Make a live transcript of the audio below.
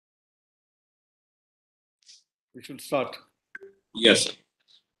We should start. Yes, sir.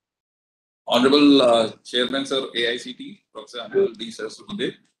 Honorable Chairman, Sir, AICT, Professor Anil D.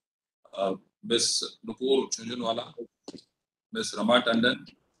 Saraswati, Ms. Nupur Chunjunwala, Ms. Rama Tandon,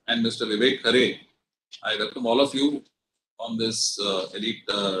 and Mr. Vivek Khare. I welcome all of you on this elite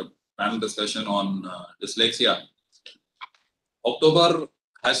panel discussion on dyslexia. October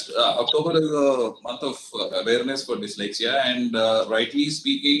is a month of awareness for dyslexia, and rightly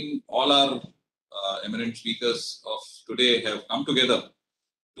speaking, all our eminent speakers of today have come together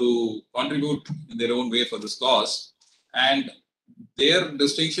to contribute in their own way for this cause. And their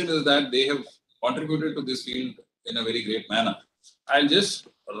distinction is that they have contributed to this field in a very great manner. I'll just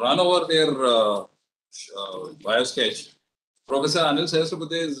run over their bio sketch. Professor Anil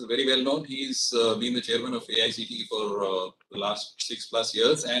Sahasrabudhe is very well known. He's been the chairman of AICT for the last 6+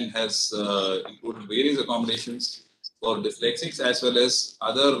 years and has included various accommodations for dyslexics as well as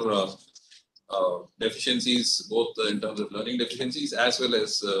other deficiencies, both in terms of learning deficiencies as well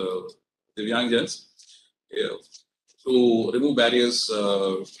as Divyangjans, to remove barriers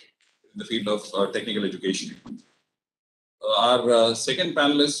in the field of technical education. Our second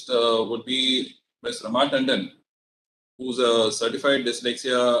panelist would be Ms. Rama Tandon, who's a certified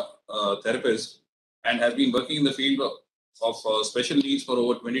dyslexia therapist and has been working in the field of special needs for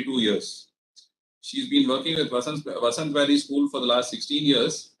over 22 years. She's been working with Vasant Valley School for the last 16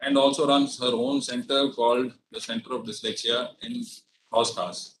 years and also runs her own center called the Center of Dyslexia in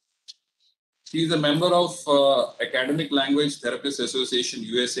Hauskas. She's a member of Academic Language Therapists Association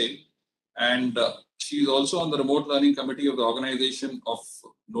USA, and she's also on the remote learning committee of the Organization of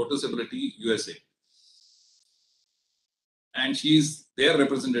Noticeability USA. And she's their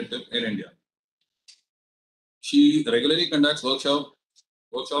representative in India. She regularly conducts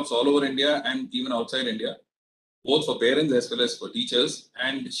workshops all over India and even outside India, both for parents as well as for teachers.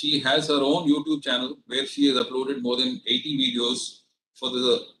 And she has her own YouTube channel where she has uploaded more than 80 videos for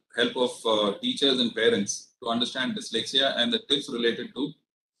the help of teachers and parents to understand dyslexia and the tips related to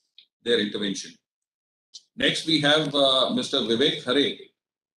their intervention. Next, we have Mr. Vivek Khare,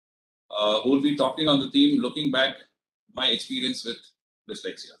 who will be talking on the theme, looking back my experience with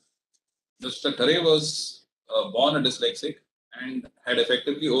dyslexia. Mr. Khare was born a dyslexic and had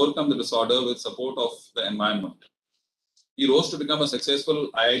effectively overcome the disorder with support of the environment. He rose to become a successful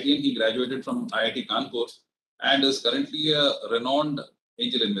IITian. He graduated from IIT Kanpur and is currently a renowned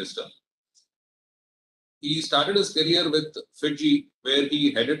angel investor. He started his career with Fiji, where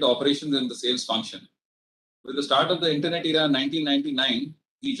he headed the operations in the sales function. With the start of the internet era in 1999,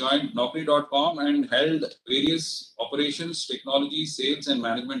 he joined Naukri.com and held various operations, technology, sales, and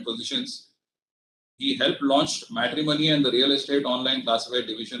management positions. He helped launch Matrimony and the real estate online classified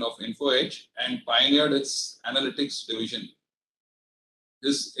division of InfoEdge and pioneered its analytics division.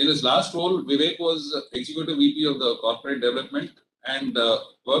 In his last role, Vivek was Executive VP of the Corporate Development and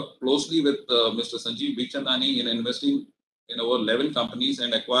worked closely with Mr. Sanjeev Bichchandani in investing in over 11 companies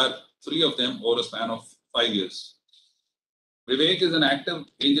and acquired 3 of them over a span of 5 years. Vivek is an active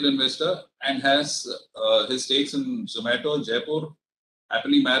angel investor and has his stakes in Zomato, Jaipur,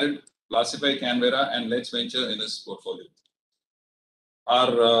 Happily Married, Classify Canberra, and Let's Venture in his portfolio.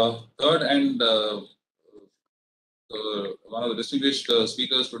 Our third and one of the distinguished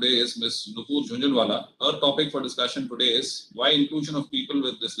speakers today is Ms. Nupur Jhunjhunwala. Her topic for discussion today is why inclusion of people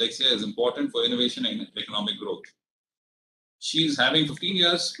with dyslexia is important for innovation and economic growth. She's having 15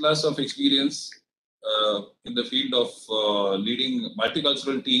 years plus of experience in the field of leading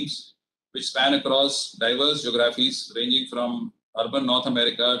multicultural teams, which span across diverse geographies ranging from urban North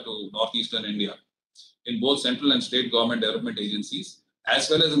America to northeastern India, in both central and state government development agencies, as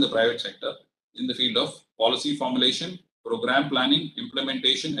well as in the private sector, in the field of policy formulation, program planning,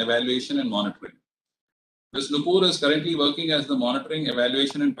 implementation, evaluation, and monitoring. Ms. Nupur is currently working as the Monitoring,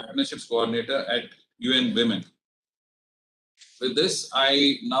 Evaluation, and Partnerships Coordinator at UN Women. With this,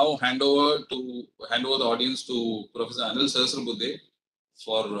 I now hand over the audience to Professor Anil Sahasrabudhe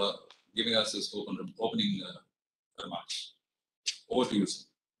for giving us his opening remarks. Over to you, sir.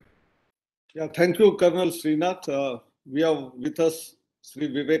 Yeah, thank you, Colonel Srinath. We have with us Sri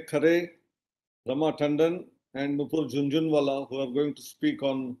Vivek Khare, Rama Tandon, and Nupur Jhunjhunwala, who are going to speak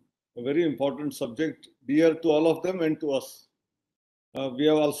on a very important subject dear to all of them and to us. We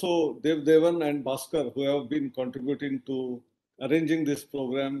have also Dev Devan and Bhaskar, who have been contributing to arranging this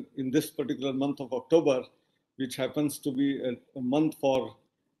program in this particular month of October, which happens to be a month for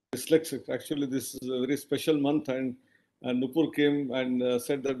dyslexics. Actually, this is a very special month, and Nupur came and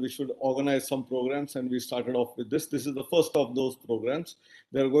said that we should organize some programs, and we started off with this. This is the first of those programs.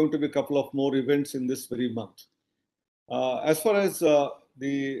 There are going to be a couple of more events in this very month. As far as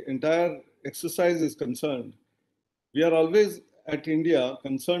the entire exercise is concerned, we are always at India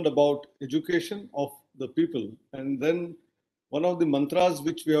concerned about education of the people. And then one of the mantras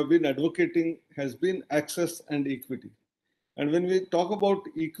which we have been advocating has been access and equity. And when we talk about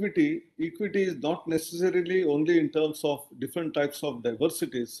equity, equity is not necessarily only in terms of different types of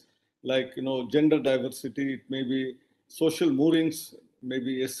diversities, like gender diversity. It may be social moorings,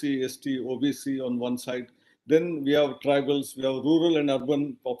 maybe SC, ST, OBC on one side. Then we have tribals, we have rural and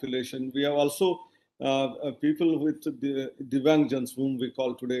urban population. We have also people with the Divangjans, whom we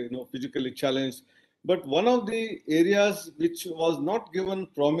call today, physically challenged. But one of the areas which was not given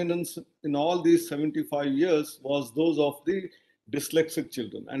prominence in all these 75 years was those of the dyslexic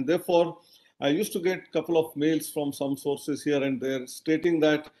children. And therefore, I used to get a couple of mails from some sources here and there stating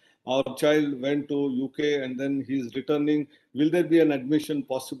that our child went to UK and then he's returning. Will there be an admission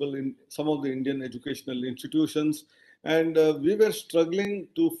possible in some of the Indian educational institutions? And we were struggling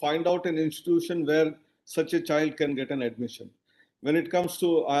to find out an institution where such a child can get an admission. When it comes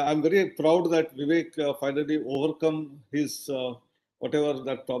to, I'm very proud that Vivek finally overcome his whatever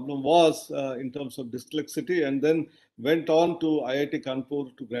that problem was in terms of dyslexity, and then went on to IIT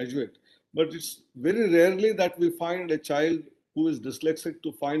Kanpur to graduate. But it's very rarely that we find a child who is dyslexic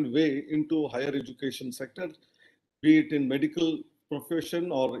to find way into higher education sector, be it in medical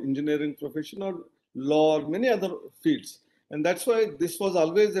profession or engineering profession or law or many other fields. And that's why this was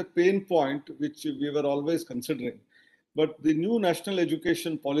always a pain point which we were always considering. But the new National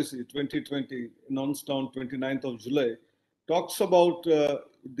Education Policy 2020, announced on 29th of July, talks about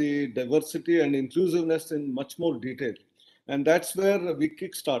the diversity and inclusiveness in much more detail. And that's where we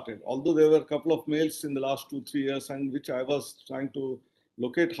kick-started. Although there were a couple of mails in the last 2-3 years, and which I was trying to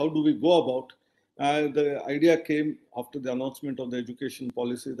locate how do we go about. The idea came after the announcement of the education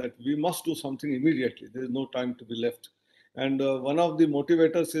policy that we must do something immediately. There is no time to be left. And one of the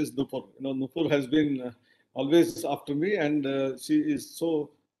motivators is Nupur. Nupur has been always after me, and she is so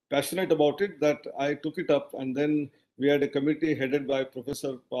passionate about it that I took it up. And then we had a committee headed by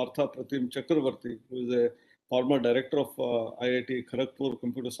Professor Partha Pratim Chakravarti, who is a former director of IIT Kharagpur,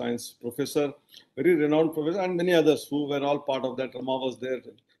 computer science professor, very renowned professor, and many others who were all part of that. Rama was there,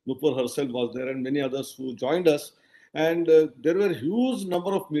 Nupur herself was there, and many others who joined us. And there were huge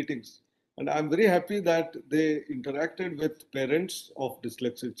number of meetings. And I'm very happy that they interacted with parents of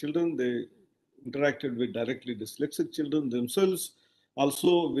dyslexic children. They interacted with directly dyslexic children themselves,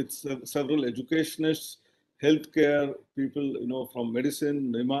 also with several educationists, healthcare people, from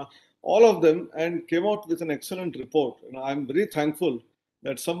medicine, NEMA, all of them, and came out with an excellent report. And I'm very thankful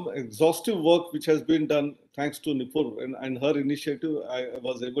that some exhaustive work which has been done thanks to Nipur and her initiative, I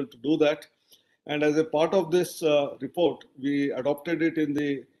was able to do that. And as a part of this report, we adopted it in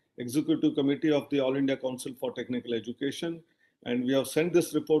the executive committee of the All India Council for Technical Education. And we have sent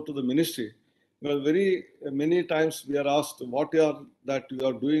this report to the ministry. Well, very many times we are asked what that you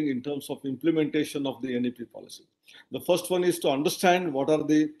are doing in terms of implementation of the NEP policy. The first one is to understand what are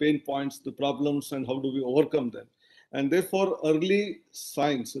the pain points, the problems, and how do we overcome them. And therefore, early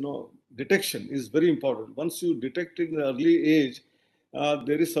signs, detection is very important. Once you detect in the early age,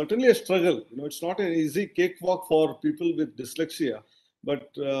 there is certainly a struggle. It's not an easy cakewalk for people with dyslexia.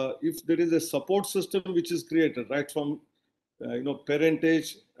 But if there is a support system which is created right from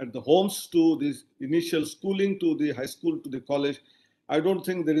parentage at the homes to this initial schooling to the high school to the college, I don't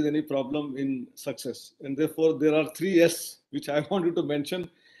think there is any problem in success. And therefore, there are 3 S which I wanted to mention: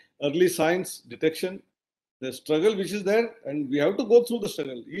 early signs, detection, the struggle which is there, and we have to go through the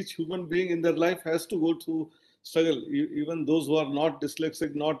struggle. Each human being in their life has to go through struggle. Even those who are not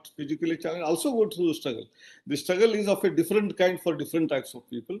dyslexic, not physically challenged, also go through the struggle. The struggle is of a different kind for different types of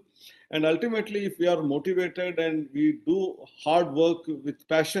people. And ultimately, if we are motivated and we do hard work with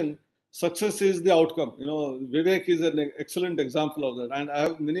passion, success is the outcome. Vivek is an excellent example of that. And I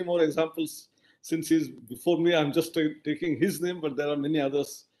have many more examples. Since he's before me, I'm just taking his name, but there are many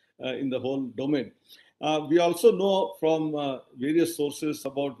others in the whole domain. We also know from various sources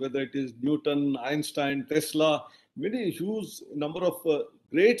about whether it is Newton, Einstein, Tesla, many huge number of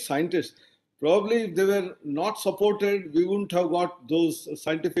great scientists. Probably if they were not supported, we wouldn't have got those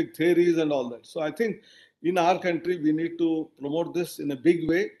scientific theories and all that. So I think in our country, we need to promote this in a big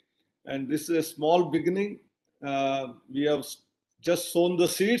way. And this is a small beginning. We have just sown the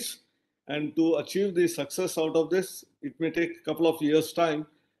seeds. And to achieve the success out of this, it may take a couple of years' time.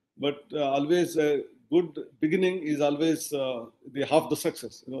 But always a good beginning is always the half the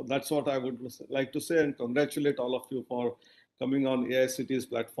success. That's what I would like to say, and congratulate all of you for coming on AICT's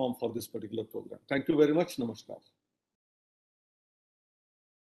platform for this particular program. Thank you very much. Namaskar.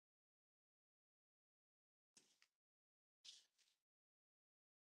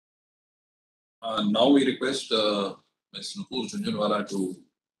 Now we request Ms. Nupur Junjunwala to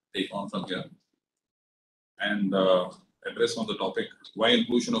take on from here and address on the topic why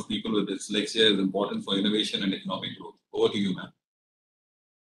inclusion of people with dyslexia is important for innovation and economic growth. Over to you, ma'am.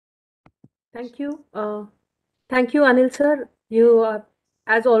 Thank you. Thank you, Anil sir. You are,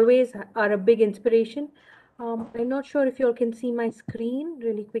 as always, are a big inspiration. I'm not sure if you all can see my screen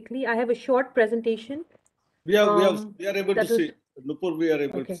really quickly. I have a short presentation. We are able to that will- see. Nupur, we are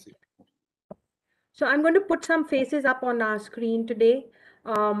able to Okay. see. So I'm going to put some faces up on our screen today.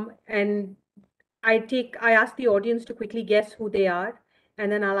 And I ask the audience to quickly guess who they are.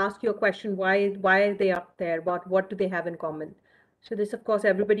 And then I'll ask you a question, why are they up there? What do they have in common? So this, of course,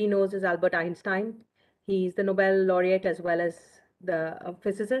 everybody knows is Albert Einstein. He's the Nobel laureate as well as the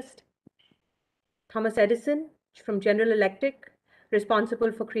physicist. Thomas Edison from General Electric,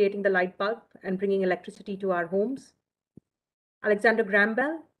 responsible for creating the light bulb and bringing electricity to our homes. Alexander Graham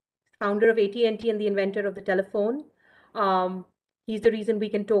Bell, founder of AT&T and the inventor of the telephone. He's the reason we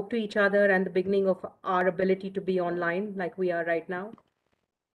can talk to each other and the beginning of our ability to be online like we are right now.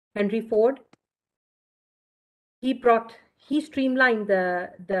 Henry Ford, he streamlined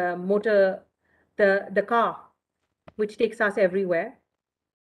the car, which takes us everywhere.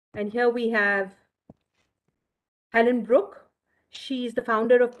 And here we have Helen Brooke. She's the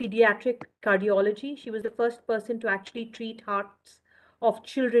founder of pediatric cardiology. She was the first person to actually treat hearts of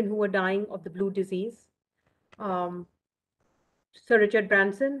children who were dying of the blue disease. Sir Richard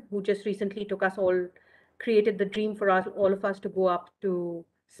Branson, who just recently created the dream for us, all of us to go up to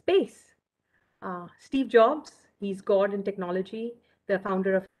space. Steve Jobs, he's God in technology, the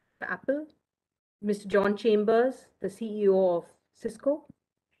founder of Apple. Mr. John Chambers, the CEO of Cisco.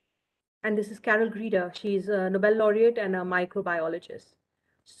 And this is Carol Greeder. She's a Nobel laureate and a microbiologist.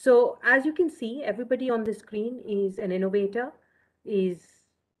 So as you can see, everybody on the screen is an innovator, is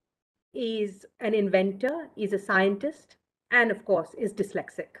an inventor, is a scientist, and of course is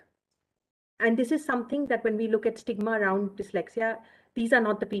dyslexic. And this is something that when we look at stigma around dyslexia, these are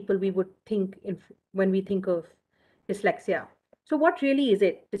not the people we would think when we think of dyslexia. So what really is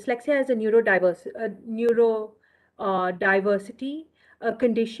it? Dyslexia is a neurodiversity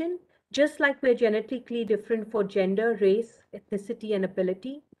condition. Just like we're genetically different for gender, race, ethnicity, and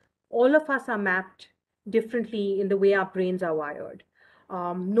ability, all of us are mapped differently in the way our brains are wired.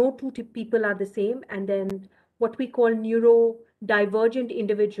 No two people are the same, and then what we call neurodivergent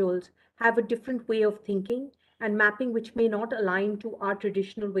individuals have a different way of thinking and mapping which may not align to our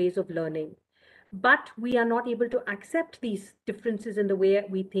traditional ways of learning. But we are not able to accept these differences in the way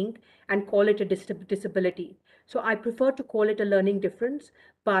we think and call it a disability. So I prefer to call it a learning difference,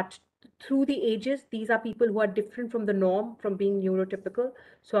 but through the ages, these are people who are different from the norm, from being neurotypical,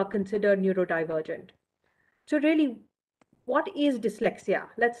 so are considered neurodivergent. So really, what is dyslexia?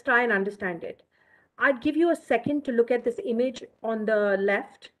 Let's try and understand it. I'd give you a second to look at this image on the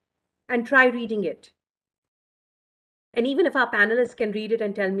left and try reading it. And even if our panelists can read it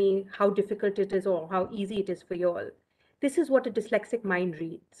and tell me how difficult it is or how easy it is for you all, this is what a dyslexic mind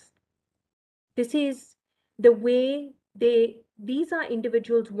reads. This is the way these are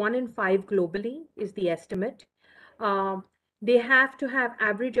individuals, 1 in 5 globally is the estimate. They have to have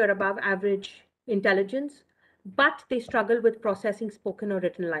average or above average intelligence, but they struggle with processing spoken or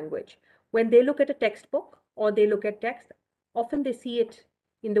written language. When they look at a textbook or they look at text, often they see it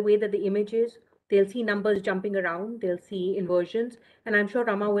in the way that the image is. They'll see numbers jumping around, they'll see inversions, and I'm sure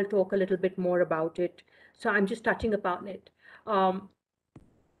Rama will talk a little bit more about it. So I'm just touching upon it.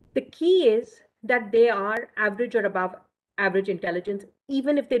 The key is that they are average or above average intelligence,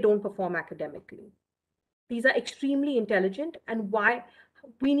 even if they don't perform academically. These are extremely intelligent, and why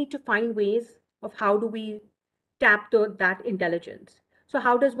we need to find ways of how do we tap that intelligence. So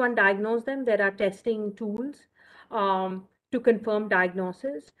how does one diagnose them? There are testing tools to confirm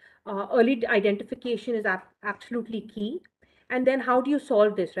diagnosis. Early identification is absolutely key. And then how do you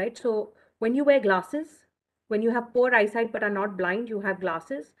solve this, right? So when you wear glasses, when you have poor eyesight but are not blind, you have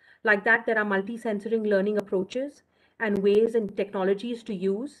glasses. Like that, there are multi-sensory learning approaches and ways and technologies to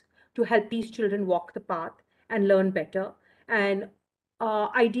use to help these children walk the path and learn better and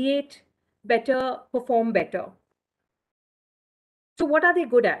ideate better, perform better. So what are they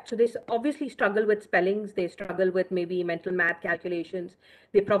good at? So they obviously struggle with spellings. They struggle with maybe mental math calculations.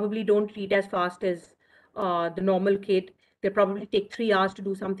 They probably don't read as fast as the normal kid. They probably take 3 hours to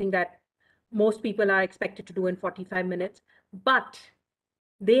do something that most people are expected to do in 45 minutes. But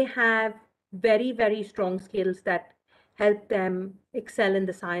they have very, very strong skills that help them excel in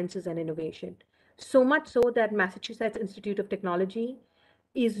the sciences and innovation. So much so that Massachusetts Institute of Technology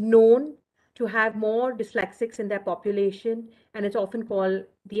is known to have more dyslexics in their population, and it's often called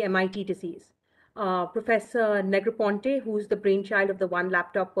the MIT disease. Professor Negroponte, who's the brainchild of the one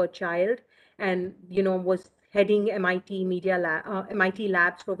laptop per child, and was heading MIT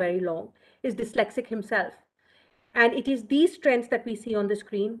labs for very long, is dyslexic himself. And it is these strengths that we see on the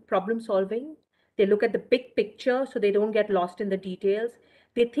screen: problem solving. They look at the big picture so they don't get lost in the details.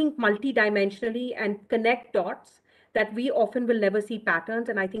 They think multidimensionally and connect dots that we often will never see patterns.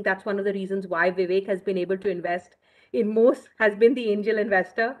 And I think that's one of the reasons why Vivek has been able to invest in most, has been the angel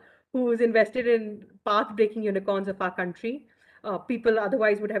investor who's invested in path breaking unicorns of our country. People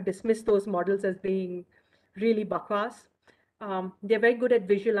otherwise would have dismissed those models as being really bakwas. They're very good at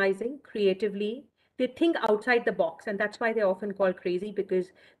visualizing creatively. They think outside the box, and that's why they're often called crazy,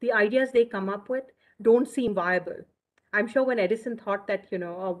 because the ideas they come up with don't seem viable. I'm sure when Edison thought that,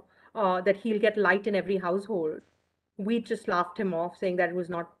 that he'll get light in every household, we just laughed him off, saying that it was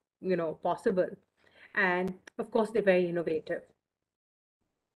not, possible. And of course, they're very innovative.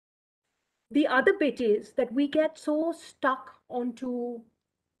 The other bit is that we get so stuck onto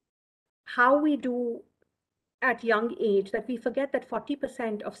how we do at young age that we forget that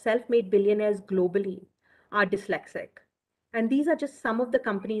 40% of self-made billionaires globally are dyslexic. And these are just some of the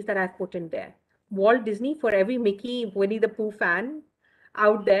companies that I've put in there. Walt Disney, for every Mickey, Winnie the Pooh fan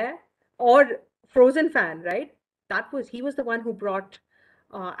out there, or Frozen fan, right? He was the one who brought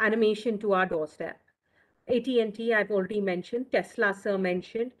animation to our doorstep. AT&T, I've already mentioned. Tesla, sir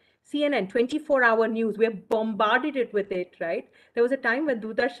mentioned. CNN, 24-hour news. We're bombarded it with it, right? There was a time when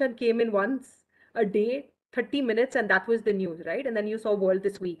Doordarshan came in once a day, 30 minutes, and that was the news, right? And then you saw World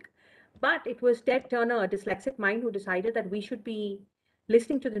This Week. But it was Ted Turner, a dyslexic mind, who decided that we should be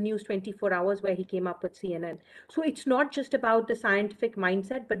listening to the news 24 hours, where he came up with CNN. So it's not just about the scientific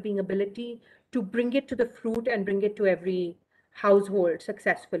mindset, but being ability to bring it to the fruit and bring it to every household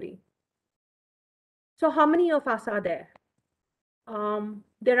successfully. So how many of us are there?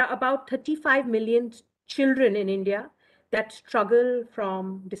 There are about 35 million children in India that struggle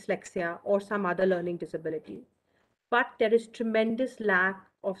from dyslexia or some other learning disability. But there is tremendous lack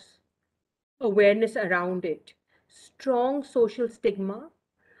of awareness around it. Strong social stigma.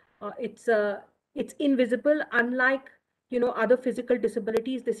 It's invisible. Unlike other physical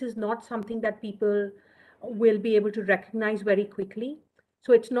disabilities, this is not something that people will be able to recognize very quickly.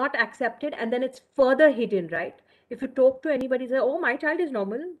 So it's not accepted, and then it's further hidden, right? If you talk to anybody, say, "Oh, my child is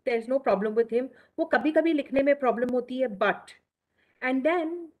normal. There's no problem with him." वो कभी कभी लिखने में problem होती है, but. And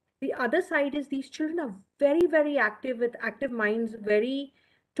then the other side is these children are very, very active with active minds, very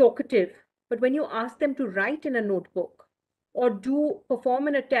talkative. But when you ask them to write in a notebook or do perform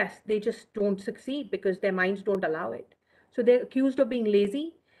in a test, they just don't succeed because their minds don't allow it. So they're accused of being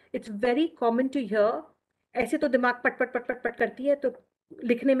lazy. It's very common to hear, ऐसे तो दिमाग पट पट पट पट पट करती है तो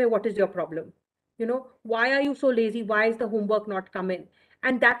लिखने में what is your problem? Why are you so lazy? Why is the homework not come in?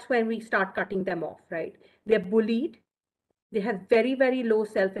 And that's when we start cutting them off, right? They're bullied, they have very, very low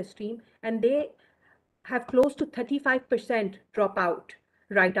self-esteem, and they have close to 35% dropout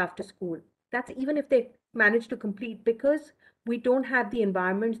right after school. That's even if they manage to complete, because we don't have the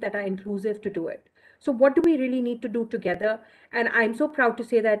environments that are inclusive to do it. So what do we really need to do together? And I'm so proud to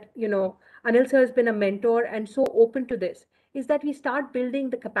say that, Anil sir has been a mentor and so open to this, is that we start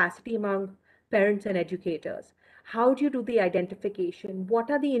building the capacity among parents and educators. How do you do the identification?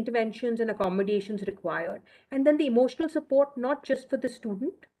 What are the interventions and accommodations required? And then the emotional support, not just for the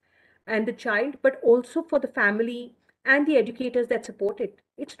student and the child, but also for the family and the educators that support it.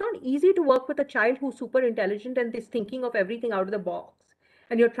 It's not easy to work with a child who's super intelligent and is thinking of everything out of the box.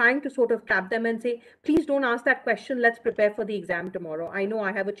 And you're trying to sort of trap them and say, please don't ask that question. Let's prepare for the exam tomorrow. I know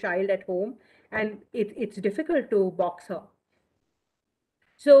I have a child at home and it's difficult to box her.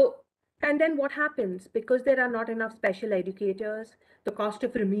 So, and then what happens? Because there are not enough special educators, the cost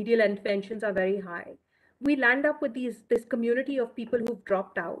of remedial interventions are very high. We land up with this community of people who've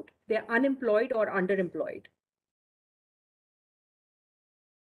dropped out. They're unemployed or underemployed.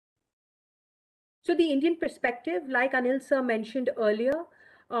 So the Indian perspective, like Anil sir mentioned earlier,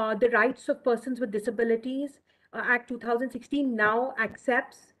 the Rights of Persons with Disabilities Act 2016 now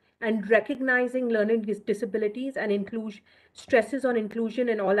accepts and recognizing learning disabilities and inclusion, stresses on inclusion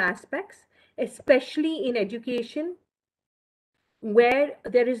in all aspects, especially in education, where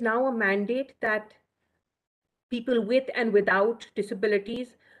there is now a mandate that people with and without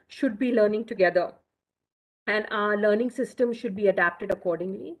disabilities should be learning together, and our learning system should be adapted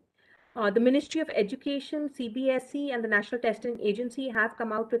accordingly. The Ministry of Education, CBSE, and the National Testing Agency have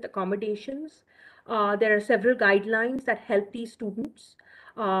come out with accommodations. There are several guidelines that help these students.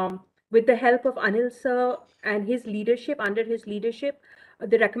 With the help of Anil sir and his leadership, under his leadership,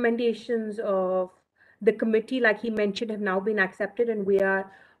 the recommendations of the committee, like he mentioned, have now been accepted, and we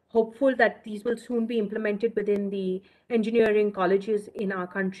are hopeful that these will soon be implemented within the engineering colleges in our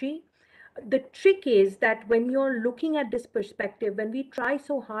country. The trick is that when you're looking at this perspective, when we try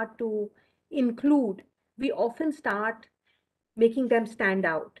so hard to include, we often start making them stand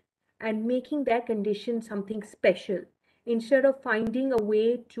out and making their condition something special instead of finding a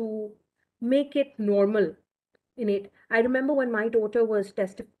way to make it normal in it. I remember when my daughter was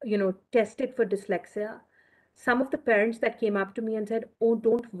tested for dyslexia, some of the parents that came up to me and said, "Oh,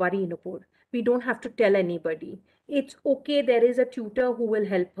 don't worry, Nupur. We don't have to tell anybody. It's okay. There is a tutor who will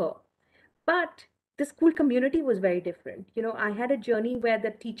help her." But the school community was very different. I had a journey where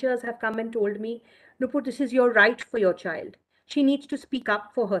the teachers have come and told me, "Nupur, this is your right for your child. She needs to speak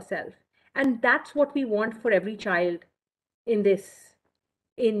up for herself." And that's what we want for every child in this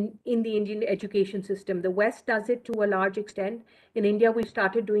in the Indian education system. The West does it to a large extent. In India, we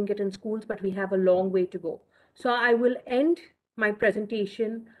started doing it in schools, but we have a long way to go. So I will end my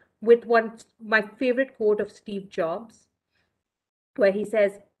presentation with my favorite quote of Steve Jobs, where he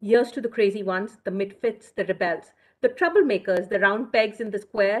says, "Here's to the crazy ones, the misfits, the rebels, the troublemakers, the round pegs in the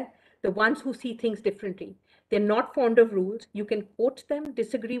square, the ones who see things differently. They're not fond of rules. You can quote them,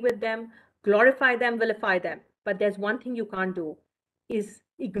 disagree with them, glorify them, vilify them. But there's one thing you can't do, is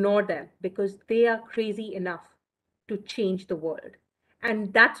ignore them, because they are crazy enough to change the world."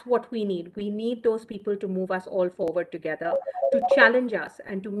 And that's what we need. We need those people to move us all forward together, to challenge us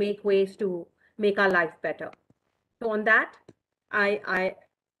and to make ways to make our life better. So on that, I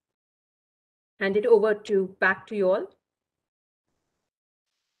hand it over back to you all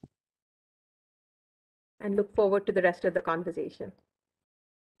and look forward to the rest of the conversation.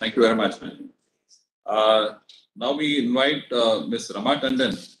 Thank you very much, ma'am. Now we invite Ms. Rama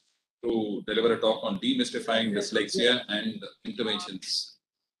Tandon to deliver a talk on demystifying dyslexia and interventions.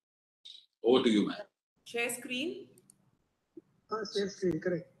 Over to you, ma'am. Share screen. Share screen,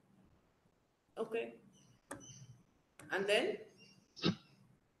 correct. Okay. And then?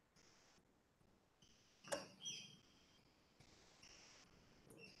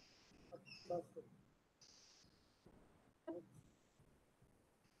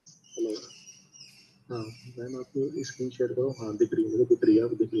 Hello हाँ ma'am आपको screen share करो हाँ दिख रही है मुझे दिख रही है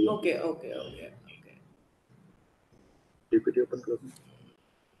Okay. पीपीटी ओपन करो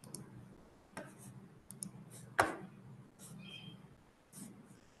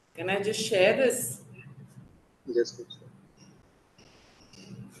Can I just share this? Yes, sir.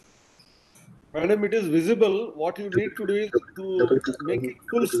 Madam, it is visible. What you need to do is to make it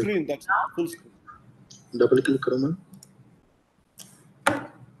full screen. That's full screen. Double click करो ma'am.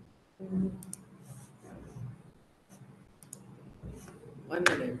 One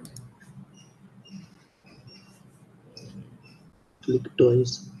minute. Click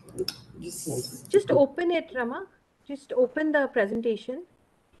twice. Just open it, Rama. Just open the presentation.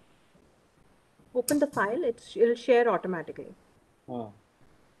 Open the file. It'll share automatically.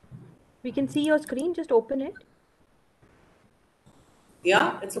 We can see your screen. Just open it.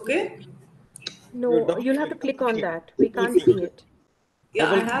 Yeah, it's okay. No, you'll have to click on that. We can't see it.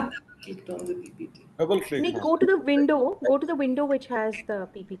 Yeah, I have clicked on the PPT. Double click. Nick, go to the window. Go to the window which has the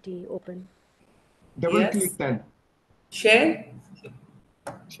PPT open. Double click then. Share.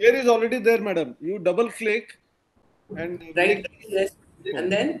 Share is already there, madam. You double click and right. Yes.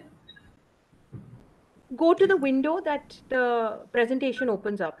 And then go to the window that the presentation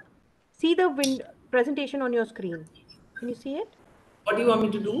opens up. See the presentation on your screen. Can you see it? What do you want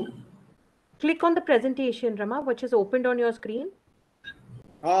me to do? Click on the presentation, Rama, which is opened on your screen.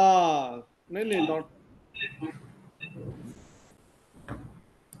 No, not.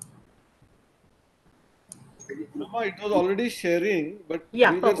 Rama, it was already sharing, but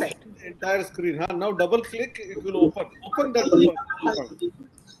yeah, we were perfect. seeing the entire screen. Now double click, it will open. Open that.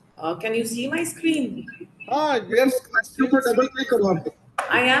 Can you see my screen? Yes. Double click करो.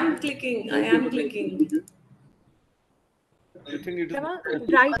 I am clicking. I think it is. Rama,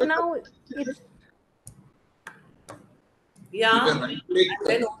 right now it's. Yeah.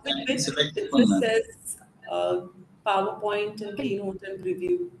 Then open it. It just says PowerPoint and Keynote and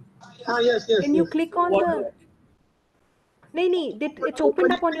Preview. Yes. Can you click on the? No, it's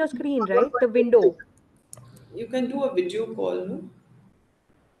opened up on your screen, right? The window. You can do a video call, no?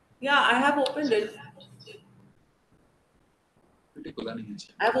 Yeah, I have opened it.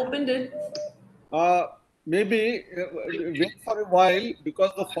 I've opened it. Maybe wait for a while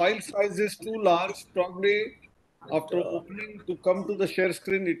because the file size is too large. Probably after opening to come to the share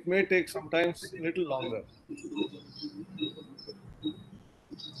screen, it may take sometimes a little longer.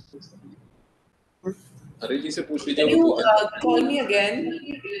 Can you call me again?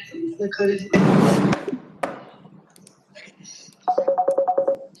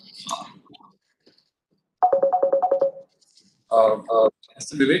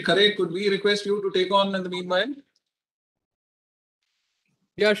 Mr. Vivek Khare, could we request you to take on in the meanwhile?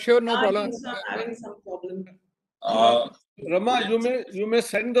 Yeah, sure, no I problem. think so. I'm having some problem. Rama, you may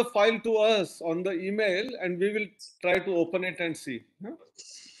send the file to us on the email, and we will try to open it and see. Huh?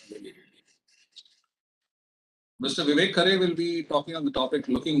 Mr. Vivek Khare will be talking on the topic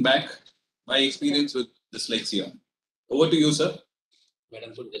looking back, my experience with dyslexia. Over to you, sir.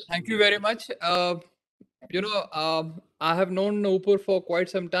 Thank you very much. I have known Nupur for quite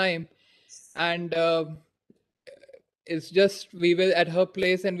some time, and it's just we were at her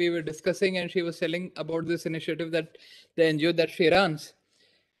place and we were discussing, and she was telling about this initiative that the NGO that she runs,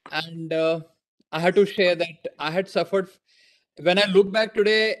 and I had to share that I had suffered. When I look back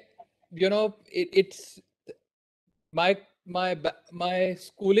today, it's my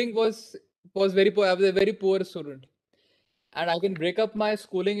schooling was very poor. I was a very poor student, and I can break up my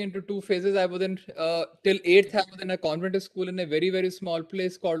schooling into two phases. I was in till 8th. I was in a convent school in a very small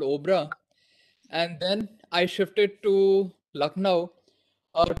place called Obra, and then I shifted to Lucknow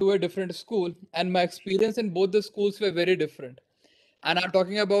to a different school, and my experience in both the schools were very different. And I'm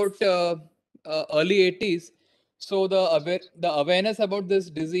talking about early 80s. So the awareness about this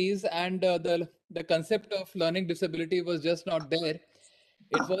disease and the concept of learning disability was just not there.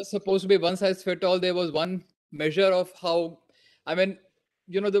 It was supposed to be one size fit all. There was one measure of how, I mean,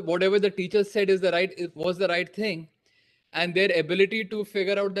 whatever the teacher said it was the right thing, and their ability to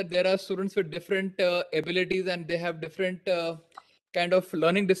figure out that there are students with different abilities and they have different kind of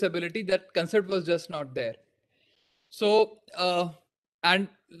learning disability. That concept was just not there. So, and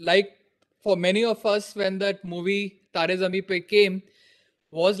like for many of us, when that movie Tare Zameen Pe came,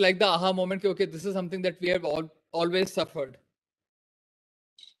 was like the aha moment. Okay, this is something that we have always suffered.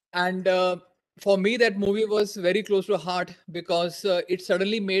 And for me, that movie was very close to heart because it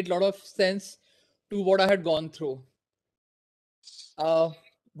suddenly made a lot of sense to what I had gone through.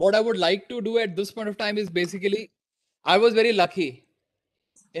 What I would like to do at this point of time is basically, I was very lucky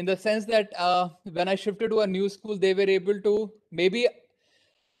in the sense that when I shifted to a new school, they were able to, maybe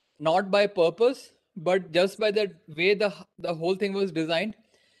not by purpose, but just by the way the whole thing was designed,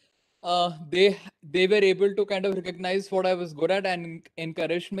 they were able to kind of recognize what I was good at and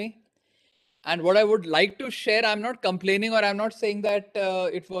encourage me. And what I would like to share, I'm not complaining or I'm not saying that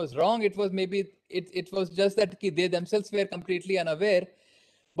it was wrong. It was maybe it was just that they themselves were completely unaware.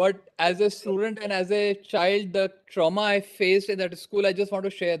 But as a student and as a child, the trauma I faced in that school, I just want to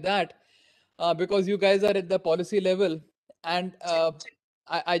share that because you guys are at the policy level, and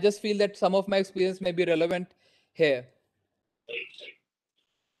I just feel that some of my experience may be relevant here.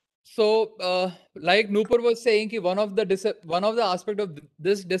 So, like Nupur was saying, one of the aspect of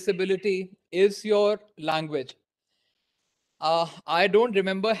this disability is your language. I don't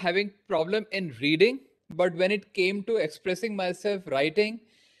remember having problem in reading, but when it came to expressing myself, writing,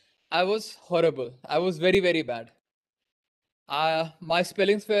 I was horrible. I was very bad. My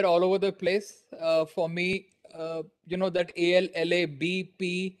spellings were all over the place. For me, that A L L A B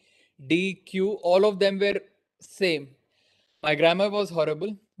P D Q, all of them were same. My grammar was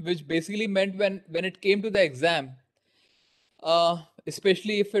horrible, which basically meant when it came to the exam,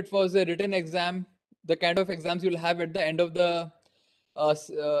 especially if it was a written exam, the kind of exams you'll have at the end of the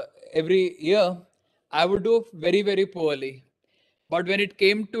every year, I would do very poorly. But when it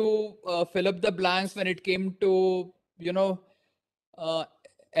came to fill up the blanks, when it came to uh,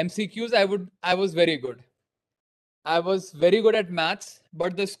 MCQs, I was very good. I was very good at maths,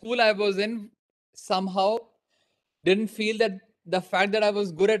 but the school I was in somehow didn't feel that the fact that I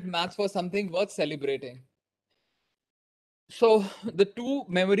was good at maths was something worth celebrating. So the two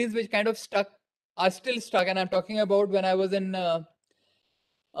memories which kind of are still stuck, and I'm talking about when I was in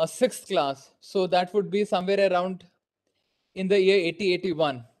sixth class. So that would be somewhere around in the year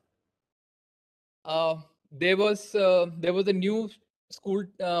 80-81. There was a new school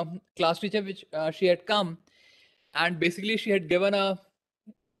class teacher which she had come, and basically she had given a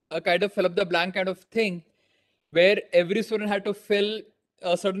kind of fill up the blank kind of thing, where every student had to fill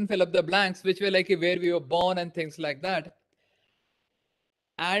up the blanks, which were like where we were born and things like that.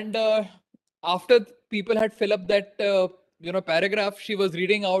 And after people had filled up that paragraph, she was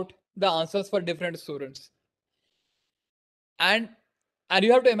reading out the answers for different students. And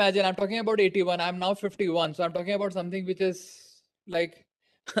you have to imagine, I'm talking about 81, I'm now 51, so I'm talking about something which is like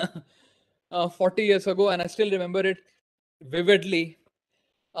 40 years ago, and I still remember it vividly.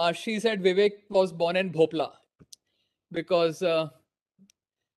 She said Vivek was born in Bhopla because I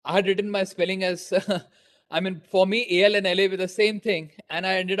had written my spelling as I mean, for me, AL and LA were the same thing, and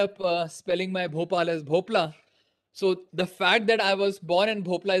I ended up spelling my Bhopal as Bhopla. So the fact that I was born in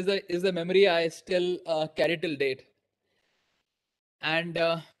Bhopla is the memory I still carry till date. And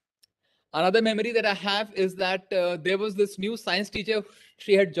another memory that I have is that there was this new science teacher.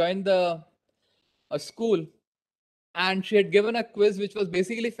 She had joined the school, and she had given a quiz which was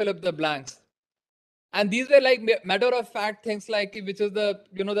basically fill up the blanks. And these were like matter of fact things, like which is the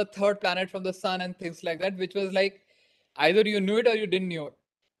the third planet from the sun and things like that, which was like either you knew it or you didn't know it.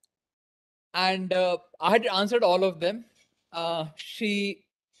 And I had answered all of them. She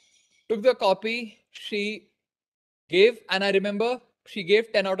took the copy, she gave, and I remember she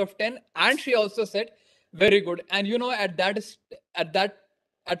gave 10 out of 10, and she also said very good. And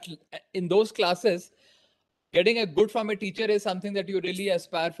at in those classes, getting a good from a teacher is something that you really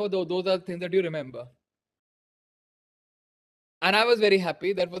aspire for, though those are things that you remember. And I was very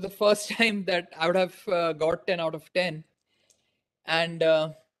happy. That was the first time that I would have got 10 out of 10. And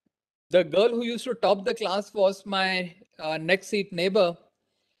the girl who used to top the class was my next seat neighbor.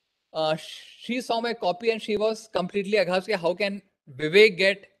 She saw my copy and she was completely aghast. How can Vivek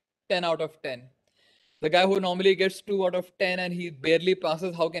get 10 out of 10? The guy who normally gets 2 out of 10 and he barely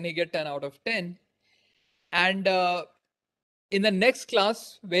passes, how can he get 10 out of 10? And in the next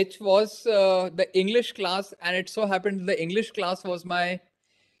class, which was the English class, and it so happened the English class was my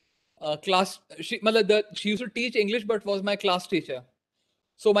class. She used to teach English, but was my class teacher.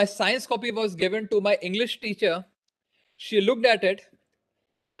 So my science copy was given to my English teacher. She looked at it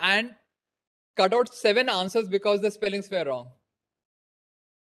and cut out 7 answers because the spellings were wrong.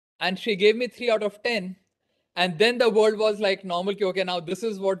 And she gave me 3 out of 10. And then the world was like normal. Okay, now this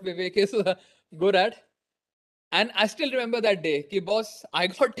is what Vivek is good at. And I still remember that day. Ki boss, I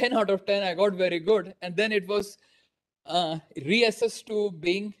got 10 out of 10. I got very good. And then it was reassessed to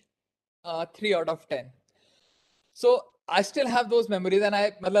being 3 out of 10. So I still have those memories, and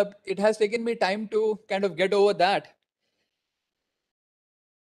it has taken me time to kind of get over that.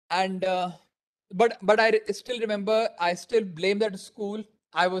 And but I still remember, I still blame that school.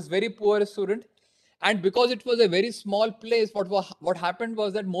 I was very poor student, and because it was a very small place, what happened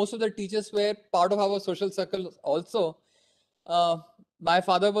was that most of the teachers were part of our social circle also. My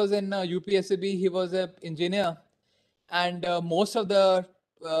father was in UPSCB. He was an engineer, and most of the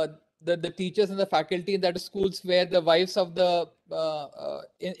teachers and the faculty in that schools were the wives of the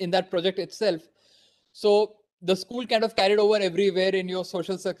in that project itself. So the school kind of carried over everywhere in your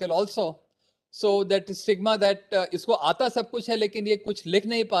social circle also. So that stigma that isko aata sab kuch hai lekin ye kuch likh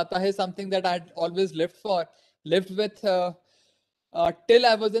nahi pata hai, something that I had always lived with till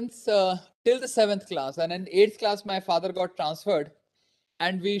I was in till the 7th class. And in 8th class my father got transferred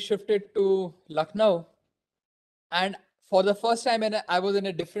and we shifted to Lucknow. And for the first time I was in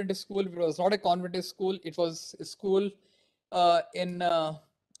a different school. It was not a convent school. It was a school in HAL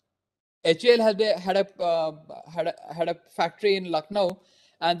had a factory in Lucknow,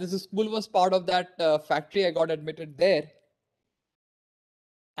 and this school was part of that factory. I got admitted there,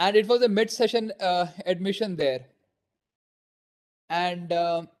 and it was a mid-session admission there. And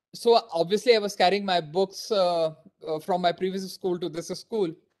so obviously I was carrying my books from my previous school to this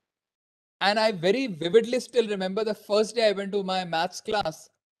school. And I very vividly still remember the first day I went to my maths class.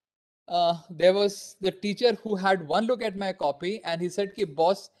 There was the teacher who had one look at my copy and he said, "Ki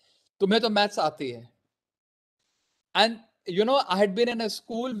boss, tumhe to maths aati hai." And I had been in a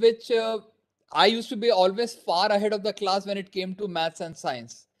school which I used to be always far ahead of the class when it came to maths and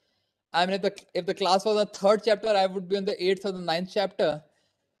science. I mean, if the class was a 3rd chapter, I would be on the 8th or the 9th chapter.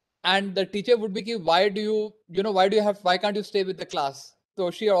 And the teacher would be, why can't you stay with the class? So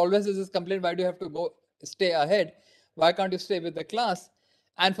she always is this complaint, why do you have to stay ahead? Why can't you stay with the class?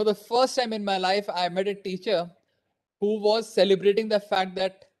 And for the first time in my life, I met a teacher who was celebrating the fact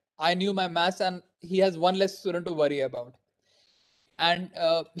that I knew my maths and he has one less student to worry about. And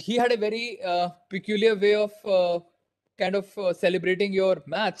he had a very peculiar way of kind of celebrating your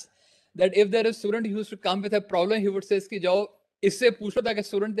maths, that if there is a student who used to come with a problem, he would say, "Iski jao, isse pucho that a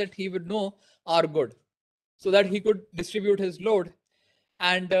student that he would know are good," so that he could distribute his load.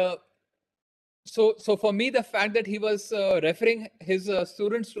 And so for me, the fact that he was referring his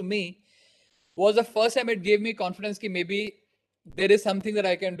students to me was the first time it gave me confidence that maybe there is something that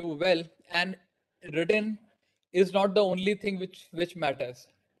I can do well, and written is not the only thing which matters.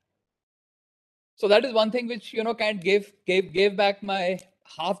 So that is one thing which kind of gave back my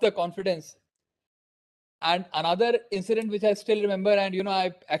half the confidence. And another incident which I still remember, and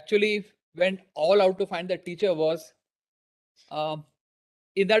I actually went all out to find that teacher, was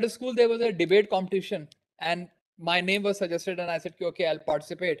in that school there was a debate competition and my name was suggested and I said, okay, I'll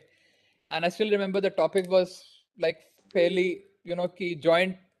participate. And I still remember the topic was like fairly, ki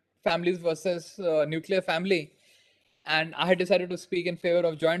joint families versus nuclear family. And I had decided to speak in favor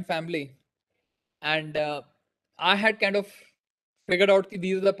of joint family. And I had kind of figured out that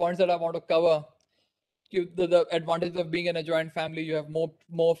these are the points that I want to cover. The advantage of being in a joint family, you have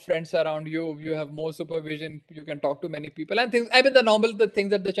more friends around you, you have more supervision, you can talk to many people and things. I mean, the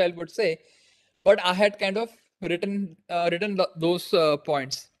things that the child would say, but I had kind of written those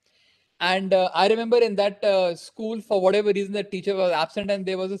points. And I remember in that school, for whatever reason, the teacher was absent, and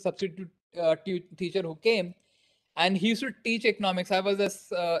there was a substitute teacher who came, and he used to teach economics. I was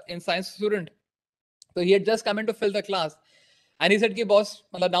in science student, so he had just come in to fill the class, and he said, "Ki boss,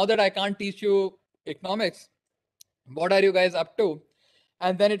 now that I can't teach you economics, what are you guys up to?"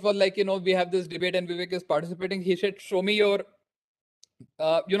 And then it was like, we have this debate, and Vivek is participating. He said, "Show me your,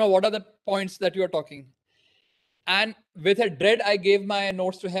 what are the points that you are talking?" And with a dread, I gave my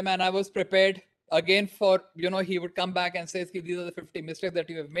notes to him, and I was prepared again for, he would come back and say, these are the 50 mistakes that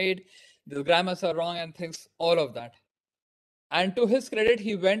you have made, the grammars are wrong and things, all of that. And to his credit,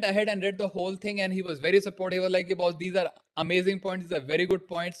 he went ahead and read the whole thing, and he was very supportive. He was like, boss, these are amazing points. These are very good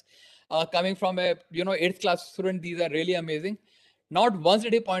points. Coming from a, 8th class student, these are really amazing. Not once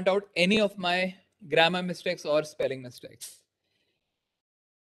did he point out any of my grammar mistakes or spelling mistakes.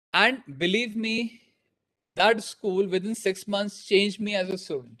 And believe me, that school within 6 months changed me as a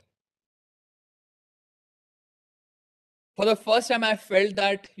student. For the first time, I felt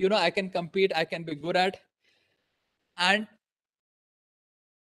that, I can compete, I can be good at. And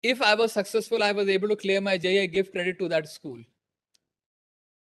if I was successful, I was able to clear my JEE. I give credit to that school.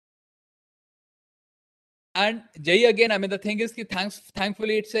 And JEE again, I mean, the thing is,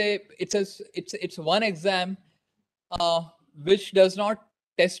 thankfully, it's one exam which does not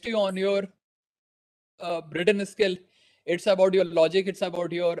test you on your written skill. It's about your logic. It's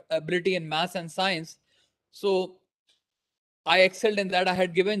about your ability in maths and science. So I excelled in that. I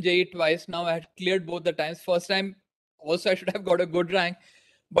had given JEE twice. Now I had cleared both the times. First time, also I should have got a good rank,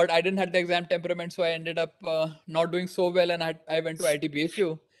 but I didn't have the exam temperament, so I ended up not doing so well, and I went to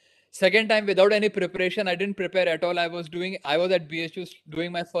ITBSU. Second time, without any preparation, I didn't prepare at all. I was at BSU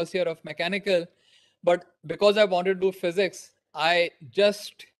doing my first year of mechanical, but because I wanted to do physics, I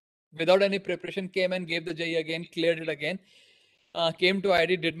just, without any preparation, came and gave the JEE again, cleared it again, came to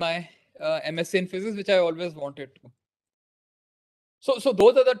IT, did my MSc in physics, which I always wanted to. So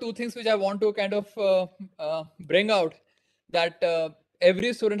those are the two things which I want to kind of bring out, that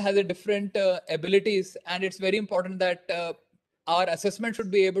every student has a different abilities, and it's very important that our assessment should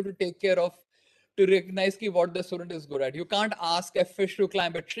be able to take care of, to recognize what the student is good at. You can't ask a fish to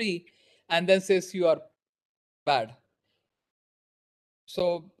climb a tree and then says you are bad.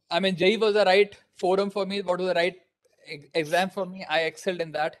 So, I mean, JEE was the right forum for me. What was the right exam for me? I excelled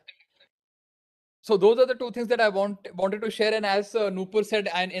in that. So those are the two things that I wanted to share. And as Nupur said,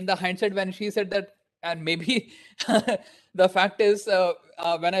 and in the hindsight, when she said that, and maybe the fact is,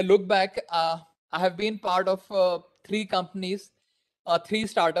 when I look back, I have been part of 3 companies, 3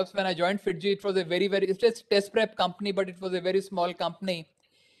 startups. When I joined Fitji, it was a it's a test prep company, but it was a very small company.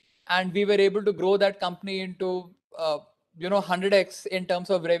 And we were able to grow that company into, 100x in terms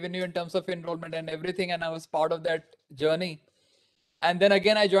of revenue, in terms of enrollment and everything. And I was part of that journey. And then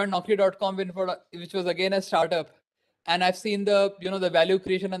again, I joined Naukri.com, which was again a startup. And I've seen the, the value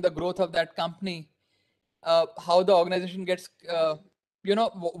creation and the growth of that company, how the organization gets,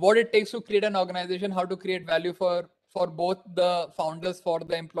 what it takes to create an organization, how to create value for both the founders, for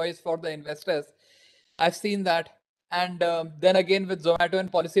the employees, for the investors. I've seen that. And then again, with Zomato and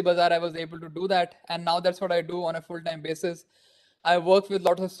Policy Bazaar, I was able to do that. And now that's what I do on a full-time basis. I work with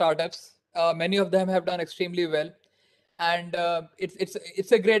lots of startups. Many of them have done extremely well. And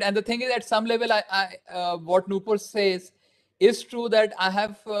it's a great, and the thing is, at some level, what Nupur says is true, that I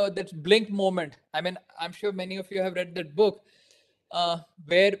have that blink moment. I mean, I'm sure many of you have read that book,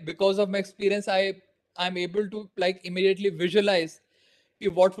 where because of my experience, I'm able to like immediately visualize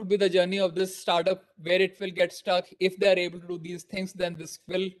what would be the journey of this startup, where it will get stuck. If they are able to do these things, then this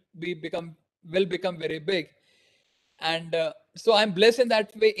will become very big. And so I'm blessed in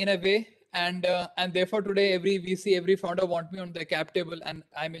that way, in a way. And therefore today, every VC, every founder want me on the cap table, and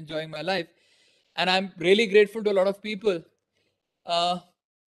I'm enjoying my life. And I'm really grateful to a lot of people. And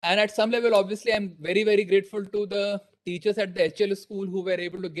at some level, obviously, I'm very, very grateful to the teachers at the HL school who were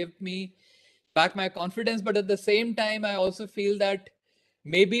able to give me back my confidence. But at the same time, I also feel that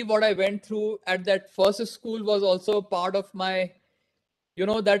maybe what I went through at that first school was also part of my,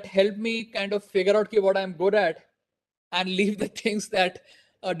 that helped me kind of figure out what I'm good at, and leave the things that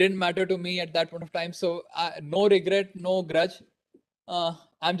didn't matter to me at that point of time. So no regret, no grudge.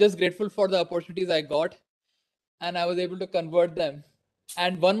 I'm just grateful for the opportunities I got, and I was able to convert them.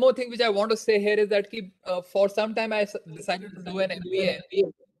 And one more thing which I want to say here is that for some time I decided to do an MBA.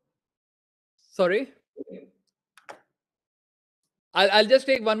 Sorry. I'll just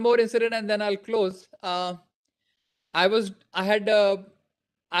take one more incident and then I'll close. I'm a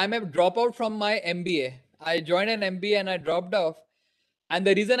dropout from my MBA. I joined an MBA and I dropped off. And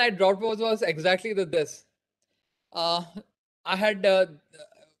the reason I dropped was exactly this. I had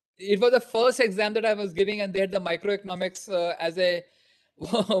it was the first exam that I was giving, and they had the microeconomics as a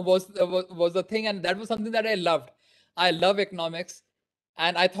was the thing, and that was something that I loved. I love economics,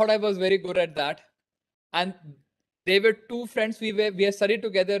 and I thought I was very good at that. And they were two friends. We had studied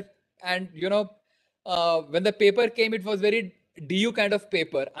together, and when the paper came, it was very DU kind of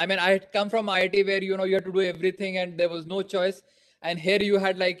paper. I mean, I had come from IIT where you had to do everything and there was no choice. And here you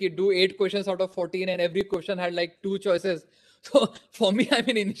had you do 8 questions out of 14, and every question had 2 choices. So for me, I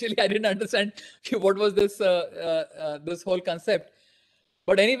mean, initially I didn't understand what was this this whole concept.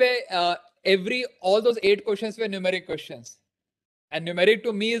 But anyway, all those 8 questions were numeric questions. And numeric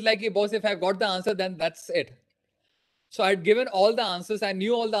to me is boss, if I got the answer, then that's it. So I'd given all the answers. I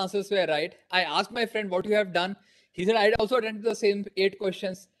knew all the answers were right. I asked my friend what you have done. He said, I also attended the same 8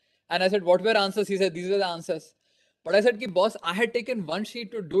 questions. And I said, what were answers? He said, these are the answers. But I said, boss, I had taken 1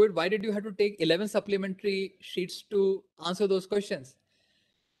 sheet to do it. Why did you have to take 11 supplementary sheets to answer those questions?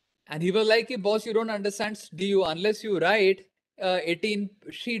 And he was like, boss, you don't understand DU. Unless you write 18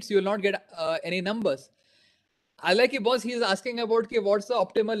 sheets, you will not get any numbers. I like, boss, he is asking about what's the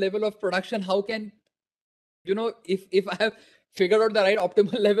optimal level of production. How can if I have figured out the right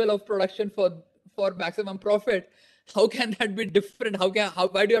optimal level of production for maximum profit, how can that be different?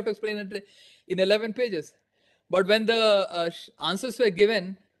 Why do you have to explain it in 11 pages? But when the answers were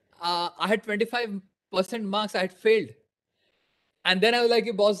given, I had 25% marks. I had failed. And then I was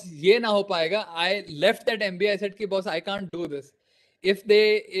like, boss, ye na ho paega. I left that MBA. I said, boss, I can't do this. If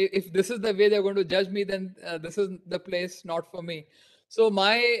this is the way they're going to judge me, then this is the place not for me. So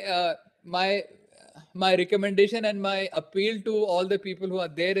my recommendation and my appeal to all the people who are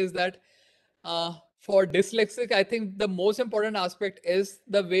there is that for dyslexic, I think the most important aspect is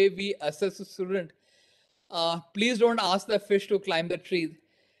the way we assess a student. Please don't ask the fish to climb the tree.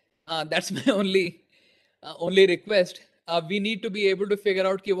 That's my only request. We need to be able to figure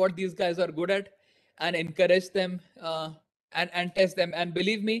out what these guys are good at and encourage them and test them. And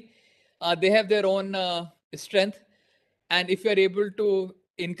believe me, they have their own strength. And if you are able to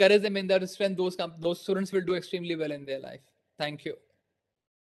encourage them in their strength, those students will do extremely well in their life. Thank you.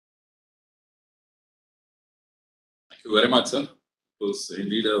 Thank you very much, sir. It was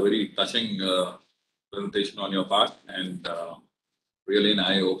indeed a very touching presentation on your part, and really an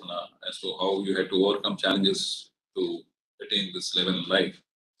eye-opener as to how you had to overcome challenges to attain this level in life.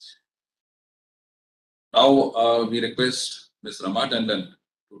 Now, we request Ms. Rama Tandon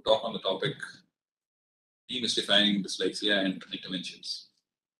to talk on the topic demystifying dyslexia and interventions.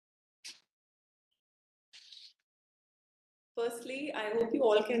 Firstly, I hope you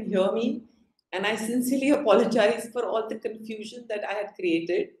all can hear me, and I sincerely apologize for all the confusion that I had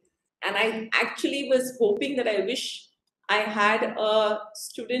created. And I actually was hoping that I wish I had a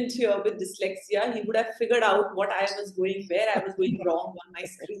student here with dyslexia. He would have figured out where I was going wrong on my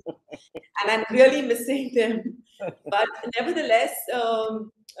screen. And I'm really missing them. But nevertheless,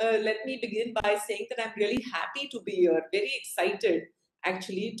 let me begin by saying that I'm really happy to be here, very excited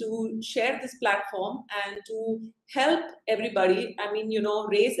actually to share this platform and to help everybody,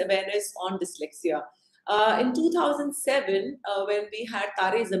 raise awareness on dyslexia. In 2007, when we had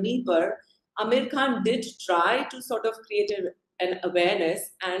Tare Zameen Par, Amir Khan did try to sort of create an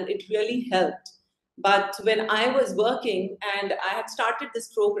awareness, and it really helped. But when I was working and I had started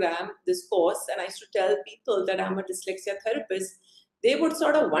this program, this course, and I used to tell people that I'm a dyslexia therapist, they would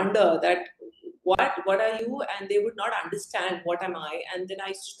sort of wonder that, what are you? And they would not understand what am I. And then I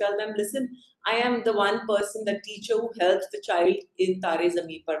used to tell them, listen, I am the one person, the teacher who helps the child in Tare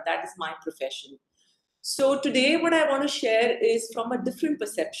Zameen Par. That is my profession. So today what I want to share is from a different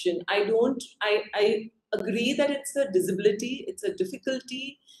perception. I agree that it's a disability, it's a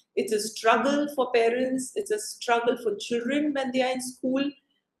difficulty, it's a struggle for parents, it's a struggle for children when they are in school.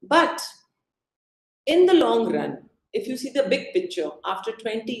 But in the long run, if you see the big picture, after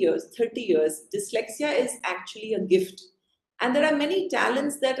 20 years, 30 years, dyslexia is actually a gift. And there are many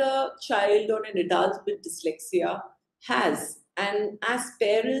talents that a child or an adult with dyslexia has. And as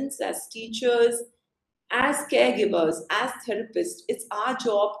parents, as teachers, as caregivers, as therapists, it's our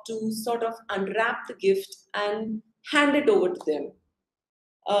job to sort of unwrap the gift and hand it over to them.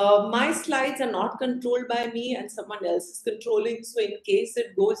 My slides are not controlled by me and someone else is controlling. So in case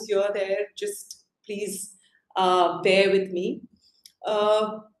it goes here, there, just please bear with me.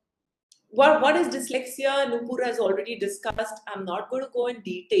 What is dyslexia? Nupur has already discussed. I'm not going to go in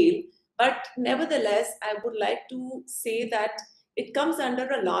detail, but nevertheless, I would like to say that it comes under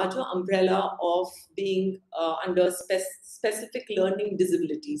a larger umbrella of being under specific learning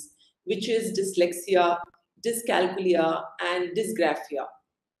disabilities, which is dyslexia, dyscalculia, and dysgraphia.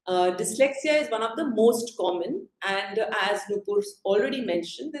 Dyslexia is one of the most common, and as Nupur already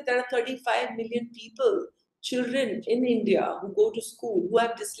mentioned, that there are 35 million people, children in India who go to school who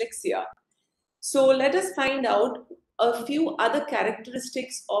have dyslexia. So let us find out a few other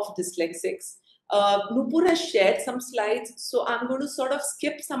characteristics of dyslexics. Nupur has shared some slides, so I'm going to sort of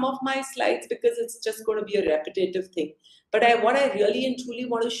skip some of my slides because it's just going to be a repetitive thing. But what I really and truly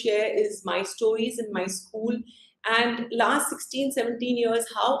want to share is my stories in my school and last 16, 17 years,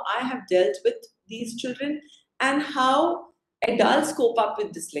 how I have dealt with these children and how adults cope up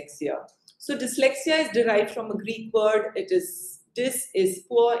with dyslexia. So dyslexia is derived from a Greek word. It is dys is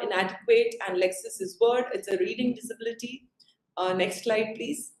poor, inadequate, and lexis is word. It's a reading disability. Next slide,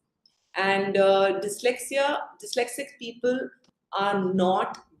 please. And dyslexic people are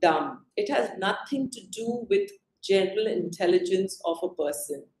not dumb. It has nothing to do with general intelligence of a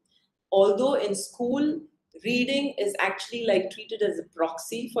person. Although in school, reading is actually like treated as a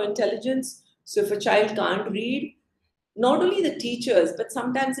proxy for intelligence. So if a child can't read, not only the teachers, but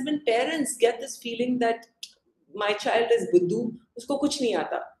sometimes even parents get this feeling that my child is buddu, usko kuch nahi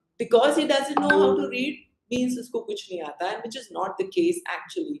aata. Because he doesn't know how to read means usko kuch nahi aata, and which is not the case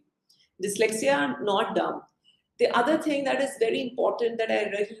actually. Dyslexia are not dumb. The other thing that is very important that I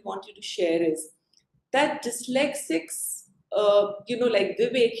really want you to share is that dyslexics, like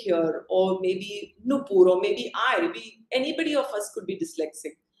Vivek here, or maybe Nupur, or maybe anybody of us could be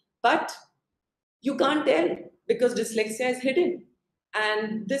dyslexic. But you can't tell because dyslexia is hidden.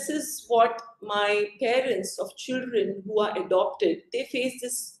 And this is what my parents of children who are adopted, they face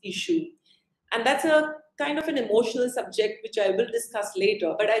this issue. And that's a kind of an emotional subject which I will discuss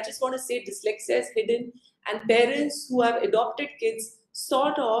later. But I just want to say dyslexia is hidden, and parents who have adopted kids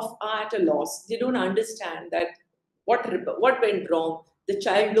sort of are at a loss. They don't understand that what went wrong. The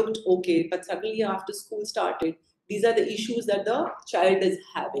child looked okay, but suddenly after school started, these are the issues that the child is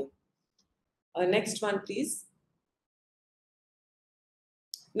having. Next one, please.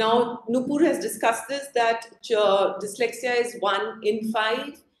 Now, Nupur has discussed this, that dyslexia is 1 in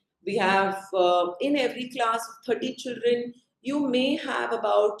 5. We have in every class of 30 children, you may have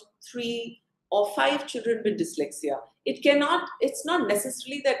about 3 or 5 children with dyslexia. It's not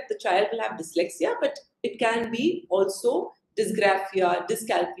necessarily that the child will have dyslexia, but it can be also dysgraphia,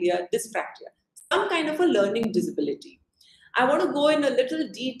 dyscalculia, dyspraxia, some kind of a learning disability. I want to go in a little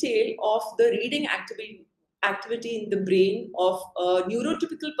detail of the reading activity in the brain of a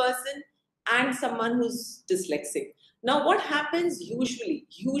neurotypical person and someone who's dyslexic. Now, what happens usually,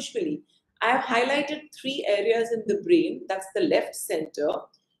 I have highlighted 3 areas in the brain, that's the left center,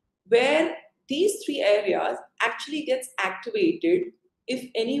 where these 3 areas actually gets activated if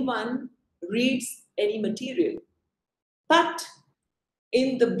anyone reads any material. But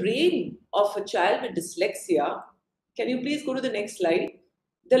in the brain of a child with dyslexia, can you please go to the next slide?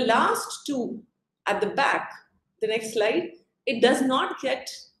 The last 2 at the back, the next slide, it does not get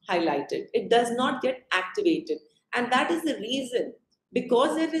highlighted. It does not get activated. And that is the reason,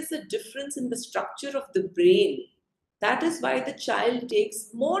 because there is a difference in the structure of the brain. That is why the child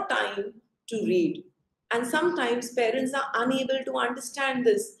takes more time to read. And sometimes parents are unable to understand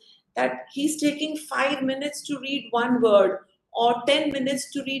this, that he's taking 5 minutes to read 1 word or 10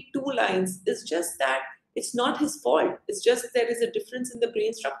 minutes to read 2 lines. It's just that it's not his fault. It's just there is a difference in the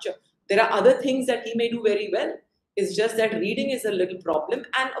brain structure. There are other things that he may do very well. It's just that reading is a little problem.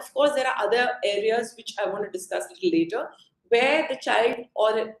 And of course, there are other areas which I want to discuss a little later, where the child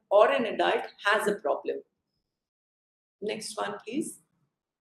or an adult has a problem. Next one, please.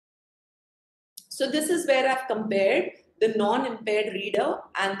 So this is where I've compared the non-impaired reader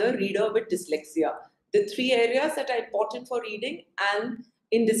and the reader with dyslexia. The 3 areas that are important for reading, and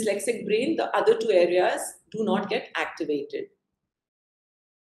in dyslexic brain, the other 2 areas do not get activated.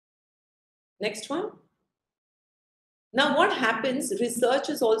 Next one. Now, what happens, research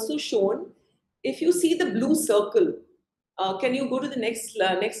has also shown, if you see the blue circle, can you go to the next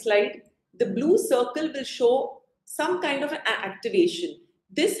slide? The blue circle will show some kind of an activation.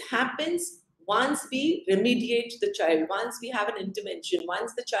 This happens once we remediate the child, once we have an intervention,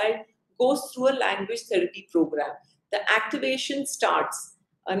 once the child goes through a language therapy program. The activation starts.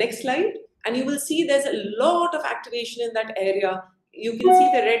 Next slide. And you will see there's a lot of activation in that area. You can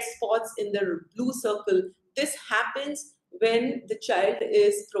see the red spots in the blue circle. This happens when the child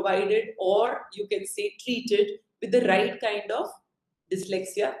is provided, or you can say treated, with the right kind of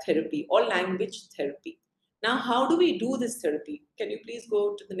dyslexia therapy or language therapy. Now, how do we do this therapy? Can you please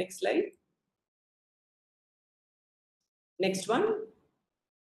go to the next slide? Next one.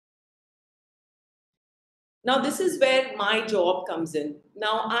 Now, this is where my job comes in.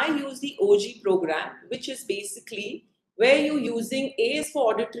 Now, I use the OG program, which is basically where you're using A is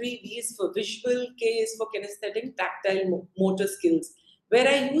for auditory, B is for visual, K is for kinesthetic, tactile, motor skills, where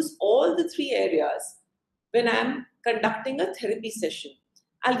I use all the three areas when I'm conducting a therapy session.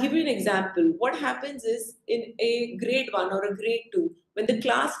 I'll give you an example. What happens is in a grade 1 or a grade 2, when the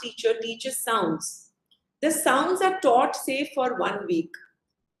class teacher teaches sounds, the sounds are taught, say, for 1 week.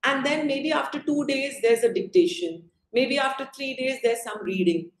 And then maybe after 2 days, there's a dictation. Maybe after 3 days, there's some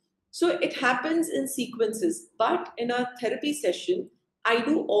reading. So it happens in sequences. But in a therapy session, I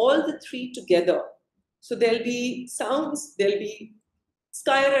do all the three together. So there'll be sounds, there'll be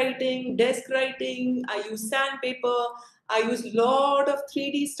skywriting, desk writing, I use sandpaper, I use a lot of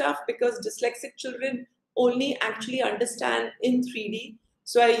 3D stuff because dyslexic children only actually understand in 3D.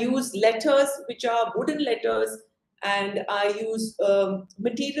 So I use letters which are wooden letters, and I use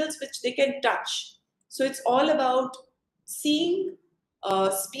materials which they can touch. So it's all about seeing,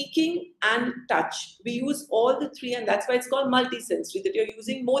 speaking, and touch. We use all the three, and that's why it's called multisensory, that you're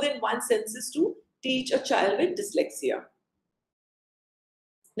using more than one senses to teach a child with dyslexia.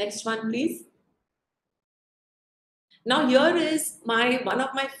 Next one, please. Now here is one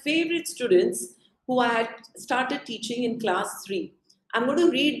of my favorite students who I had started teaching in class 3. I'm going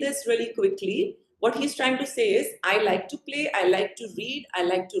to read this really quickly. What he's trying to say is, I like to play, I like to read, I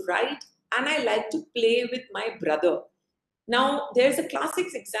like to write, and I like to play with my brother. Now, there's a classic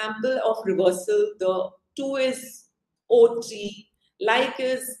example of reversal. The 2 is O3, like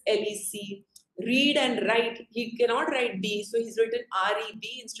is LEC. Read and write, he cannot write D, so he's written REB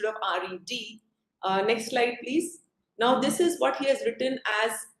instead of RED. Next slide, please. Now, this is what he has written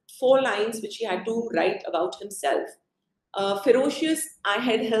as 4 lines which he had to write about himself. Ferocious, I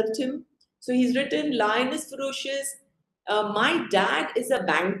had helped him. So he's written, lion is ferocious. My dad is a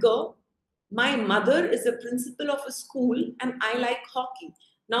banker. My mother is a principal of a school, and I like hockey.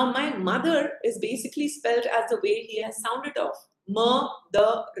 Now, my mother is basically spelled as the way he has sounded off.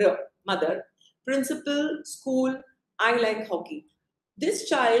 Mother. Principal, school, I like hockey. This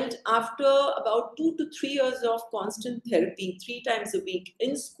child, after about 2 to 3 years of constant therapy, 3 times a week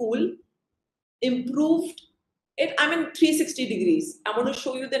in school, improved it. 360 degrees. I want to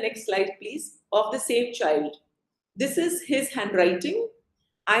show you the next slide, please, of the same child. This is his handwriting.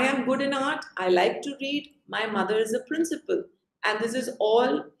 I am good in art. I like to read. My mother is a principal. And this is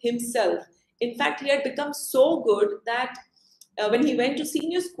all himself. In fact, he had become so good that when he went to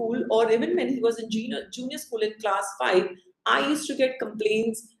senior school, or even when he was in junior school in class 5, I used to get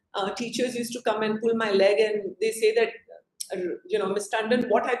complaints. Teachers used to come and pull my leg, and they say that, Miss Tandon,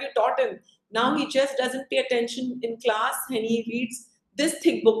 what have you taught him? Now he just doesn't pay attention in class, and he reads this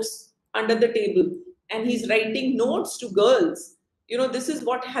thick books under the table, and he's writing notes to girls. This is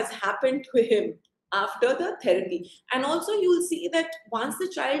what has happened to him after the therapy. And also you'll see that once the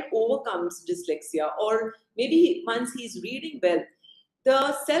child overcomes dyslexia, or maybe once he's reading well,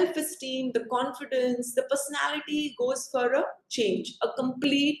 the self-esteem, the confidence, the personality goes for a change, a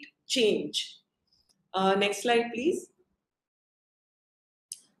complete change. Next slide, please.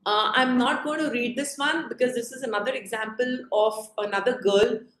 I'm not going to read this one because this is another example of another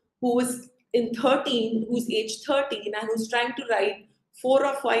girl who is in 13, who's age 13, and who's trying to write 4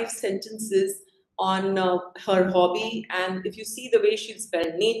 or 5 sentences on her hobby. And if you see the way she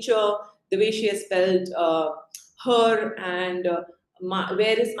spelled nature, the way she has spelled her, and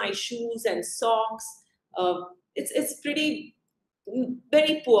where is my shoes and socks, it's pretty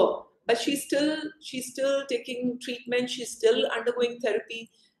very poor. But she's still taking treatment. She's still undergoing therapy.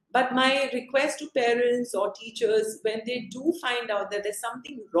 But my request to parents or teachers, when they do find out that there's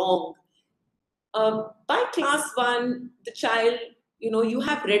something wrong, by class 1, the child, you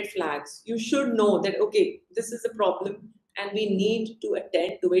have red flags. You should know that, okay, this is a problem and we need to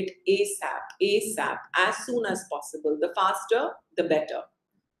attend to it ASAP, as soon as possible. The faster, the better.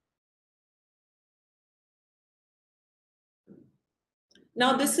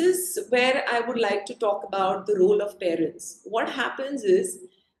 Now, this is where I would like to talk about the role of parents. What happens is,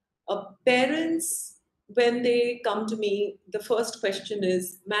 parents, when they come to me, the first question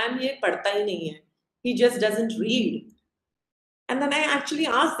is, ma'am, ye padhta hi nahi hai. He just doesn't read. And then I actually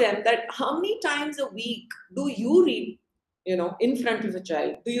ask them that, how many times a week do you read, in front of a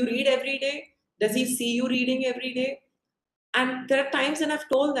child? Do you read every day? Does he see you reading every day? And there are times when I've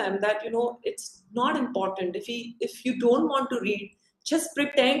told them that, it's not important. If you don't want to read, just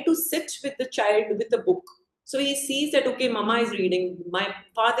pretend to sit with the child with a book. So he sees that, okay, mama is reading, my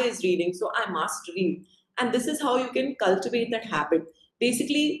father is reading, so I must read. And this is how you can cultivate that habit.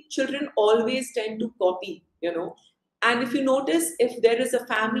 Basically, children always tend to copy, And if you notice, if there is a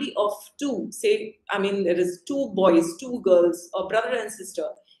family of two, say, I mean, there is two boys, two girls, a brother and sister.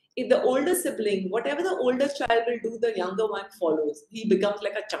 If the older sibling, whatever the older child will do, the younger one follows. He becomes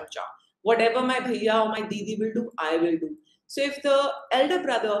like a chamcha. Whatever my bhaiya or my didi will do, I will do. So if the elder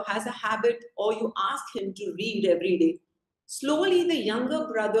brother has a habit, or you ask him to read every day, slowly the younger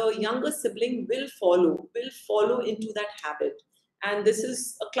brother, younger sibling will follow into that habit. And this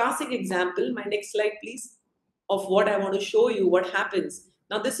is a classic example. My next slide, please, of what I want to show you, what happens.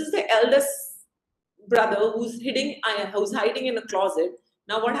 Now, this is the eldest brother who's hiding in a closet.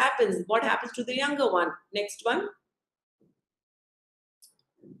 Now, what happens? What happens to the younger one? Next one.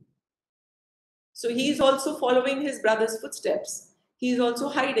 So he's also following his brother's footsteps. He's also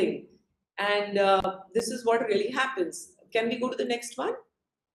hiding. And this is what really happens. Can we go to the next one?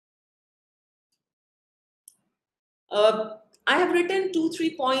 I have written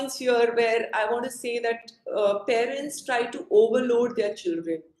 2-3 points here where I want to say that parents try to overload their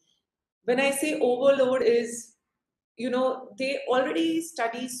children. When I say overload is, they already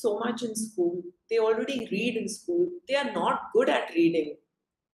study so much in school. They already read in school. They are not good at reading.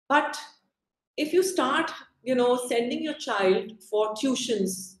 But if you start, sending your child for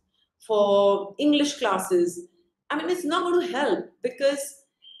tuitions, for English classes, I mean, it's not going to help, because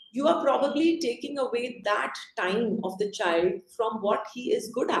you are probably taking away that time of the child from what he is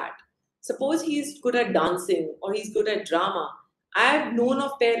good at. Suppose he is good at dancing or he's good at drama. I have known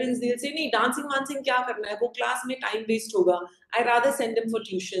of parents, they'll say, "Nee, dancing, kya karna hai? Wo class mein time waste hoga. I rather send him for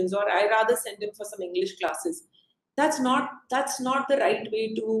tuitions, or I rather send him for some English classes." That's not the right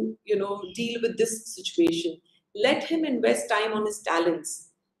way to deal with this situation. Let him invest time on his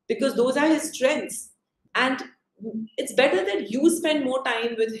talents, because those are his strengths. And it's better that you spend more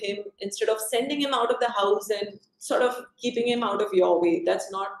time with him instead of sending him out of the house and sort of keeping him out of your way. That's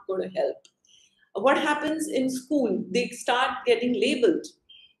not going to help. What happens in school? They start getting labeled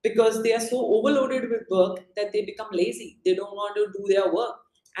because they are so overloaded with work that they become lazy. They don't want to do their work.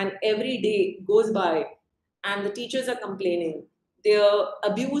 And every day goes by and the teachers are complaining. Their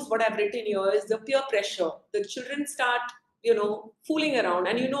abuse, what I've written here, is the peer pressure. The children start, fooling around.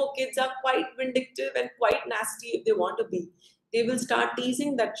 And kids are quite vindictive and quite nasty if they want to be. They will start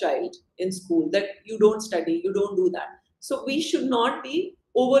teasing that child in school that you don't study, you don't do that. So we should not be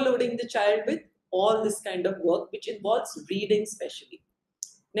overloading the child with all this kind of work, which involves reading especially.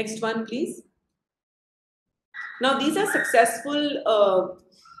 Next one, please. Now, these are successful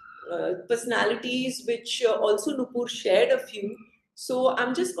personalities, which also Nupur shared a few. So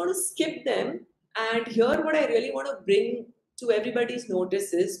I'm just going to skip them. And here, what I really want to bring to everybody's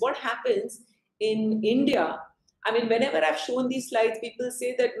notice is what happens in India. I mean, whenever I've shown these slides, people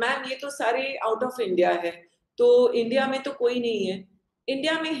say that, "Ma'am, ye to sare out of India hai. To India mein to koi nahi hai."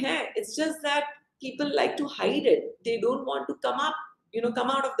 India mein hai. It's just that people like to hide it. They don't want to come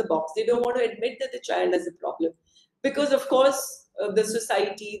out of the box. They don't want to admit that the child has a problem. Because, of course, the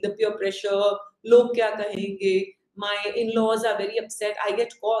society, the peer pressure, log kya kahenge, my in-laws are very upset. I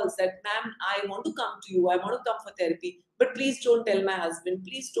get calls that, "Ma'am, I want to come to you. I want to come for therapy. But please don't tell my husband.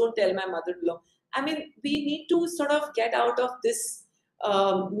 Please don't tell my mother-in-law." I mean, we need to sort of get out of this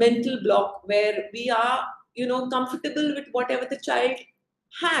mental block where we are, comfortable with whatever the child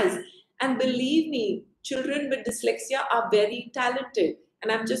has. And believe me, children with dyslexia are very talented.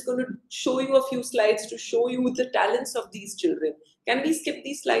 And I'm just going to show you a few slides to show you the talents of these children. Can we skip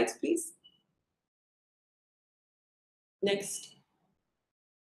these slides, please? Next.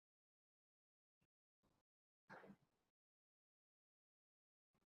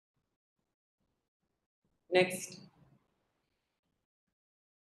 Next.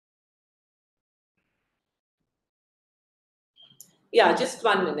 Yeah, just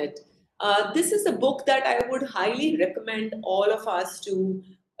 1 minute. This is a book that I would highly recommend all of us to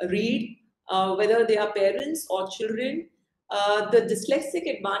read, whether they are parents or children. The Dyslexic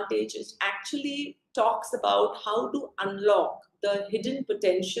Advantage actually talks about how to unlock the hidden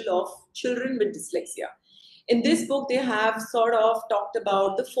potential of children with dyslexia. In this book, they have sort of talked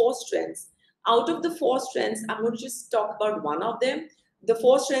about the 4 strengths. Out of the 4 strengths, I'm going to just talk about one of them. The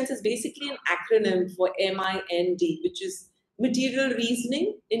 4 strengths is basically an acronym for MIND, which is material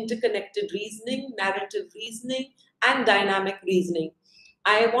reasoning, interconnected reasoning, narrative reasoning, and dynamic reasoning.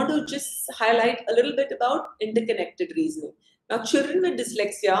 I want to just highlight a little bit about interconnected reasoning. Now, children with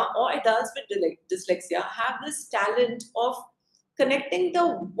dyslexia or adults with dyslexia have this talent of connecting the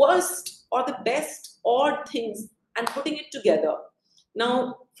worst or the best odd things and putting it together.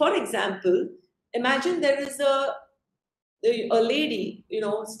 Now, for example, imagine there is a lady,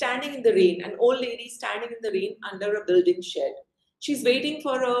 standing in the rain, an old lady standing in the rain under a building shed. She's waiting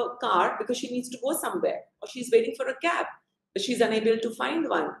for a car because she needs to go somewhere, or she's waiting for a cab, but she's unable to find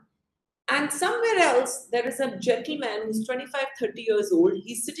one. And somewhere else, there is a gentleman who's 25, 30 years old.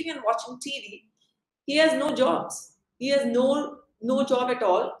 He's sitting and watching TV. He has no jobs. He has no job at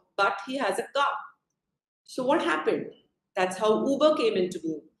all, but he has a car. So what happened? That's how Uber came into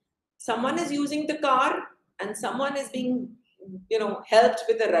being. Someone is using the car and someone is being, helped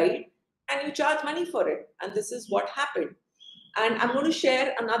with a ride, and you charge money for it. And this is what happened. And I'm going to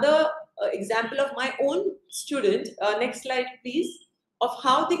share another example of my own student. Next slide, please, of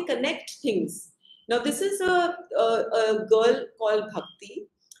how they connect things. Now, this is a girl called Bhakti.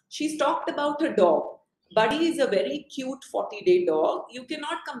 She's talked about her dog. Buddy is a very cute 40-day dog. You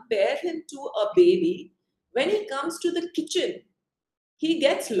cannot compare him to a baby. When he comes to the kitchen, he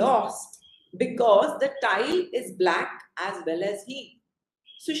gets lost because the tile is black as well as he.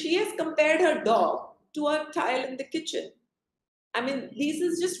 So she has compared her dog to a tile in the kitchen. I mean, this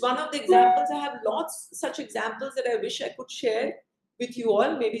is just one of the examples. I have lots such examples that I wish I could share with you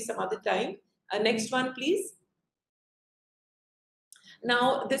all, maybe some other time. Next one, please.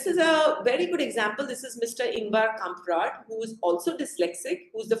 Now, this is a very good example. This is Mr. Ingvar Kamprad, who is also dyslexic,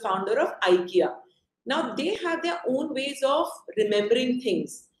 who's the founder of IKEA. Now, they have their own ways of remembering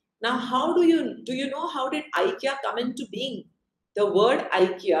things. Now, how do you know how did IKEA come into being? The word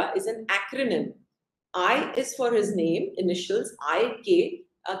IKEA is an acronym. I is for his name, initials, I-K.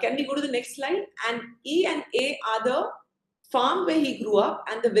 Can we go to the next slide? And E and A are the farm where he grew up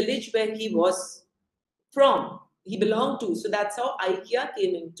and the village where he was from, he belonged to. So that's how IKEA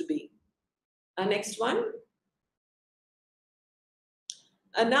came into being. Next one.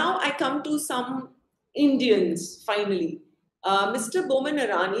 Now I come to some Indians, finally. Mr. Boman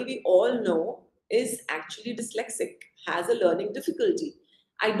Irani, we all know, is actually dyslexic, has a learning difficulty.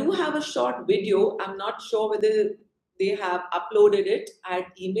 I do have a short video. I'm not sure whether they have uploaded it. I had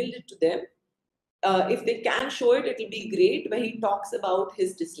emailed it to them. If they can show it, it will be great, where he talks about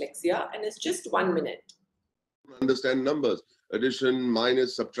his dyslexia, and it's just 1 minute. Understand numbers, addition,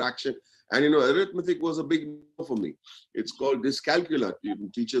 minus, subtraction. And arithmetic was a big no for me. It's called dyscalculia.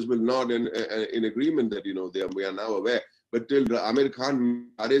 Teachers will nod in agreement that we are now aware. But till Amir Khan,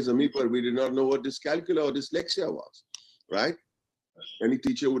 we did not know what dyscalculia or dyslexia was, right? Any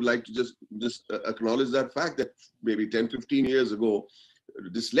teacher would like to just acknowledge that fact that maybe 10, 15 years ago,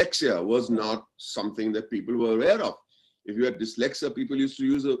 dyslexia was not something that people were aware of. If you had dyslexia, people used to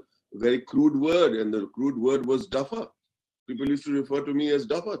use a very crude word, and the crude word was duffer. People used to refer to me as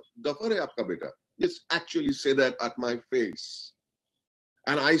duffer. Duffer hai aapka beta. Just actually say that at my face.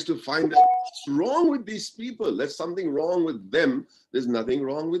 And I used to find out what's wrong with these people. There's something wrong with them. There's nothing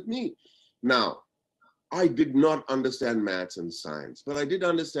wrong with me. Now, I did not understand maths and science, but I did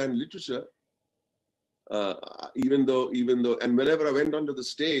understand literature. Even though, and whenever I went onto the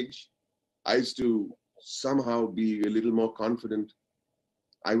stage, I used to somehow be a little more confident.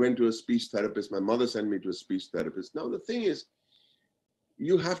 I went to a speech therapist. My mother sent me to a speech therapist. Now, the thing is,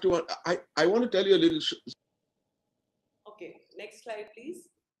 you have to, I want to tell you a little. Okay, next slide, please.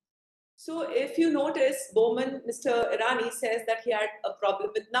 So if you notice, Bowman, Mr. Irani says that he had a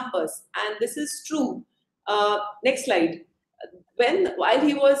problem with numbers, and this is true. Next slide. While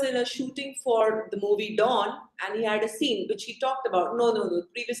he was in a shooting for the movie Dawn, and he had a scene which he talked about. No,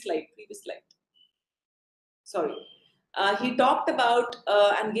 previous slide. Sorry. He talked about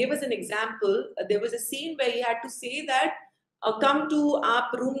and gave us an example. There was a scene where he had to say that, come to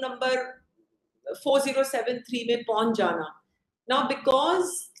aap room number 4073 mein paunch jana. Now,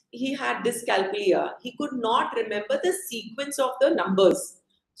 because he had dyscalculia, he could not remember the sequence of the numbers.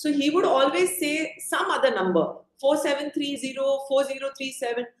 So he would always say some other number, 4730,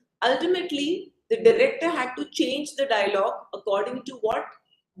 4037. Ultimately, the director had to change the dialogue according to what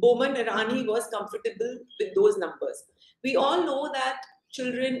Bowman Irani was comfortable with those numbers. We all know that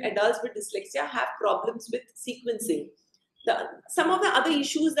children, adults with dyslexia have problems with sequencing. Some of the other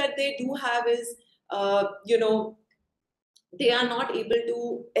issues that they do have is, they are not able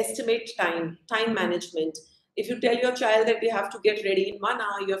to estimate time management. If you tell your child that they have to get ready in 1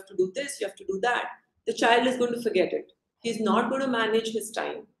 hour, you have to do this, you have to do that, the child is going to forget it. He's not going to manage his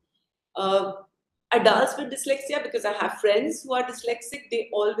time. Adults with dyslexia, because I have friends who are dyslexic, they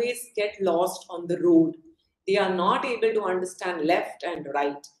always get lost on the road. They are not able to understand left and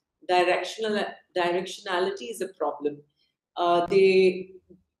right. Directionality is a problem.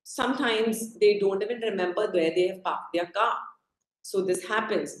 Sometimes they don't even remember where they have parked their car. So this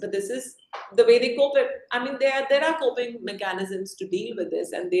happens, but this is the way they cope. I mean, there are coping mechanisms to deal with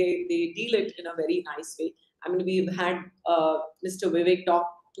this, and they deal it in a very nice way. I mean, we've had Mr. Vivek talk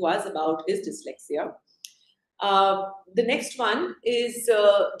to us about his dyslexia. The next one is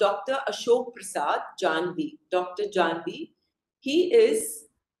Dr. Ashok Prasad Janvi. Dr. Janvi, he is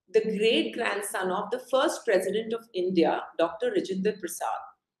the great-grandson of the first president of India, Dr. Rajendra Prasad.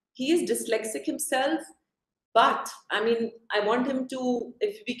 He is dyslexic himself, but I mean, I want him to,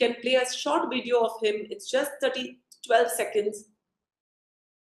 if we can play a short video of him, it's just 12 seconds.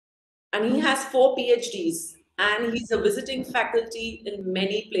 And he has 4 PhDs and he's a visiting faculty in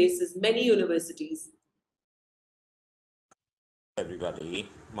many places, many universities. Everybody,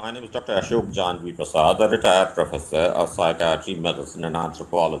 my name is Dr. Ashok Janvi Prasad, a retired professor of psychiatry, medicine, and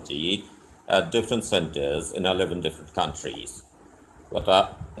anthropology at different centers in 11 different countries.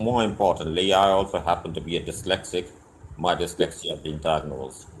 But more importantly, I also happen to be a dyslexic, my dyslexia being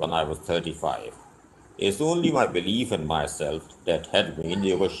diagnosed when I was 35. It's only my belief in myself that helped me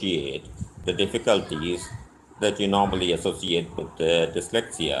negotiate the difficulties that you normally associate with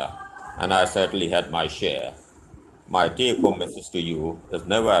dyslexia, and I certainly had my share. My take-home message to you is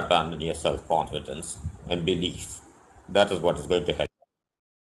never abandon your self-confidence and belief. That is what is going to help.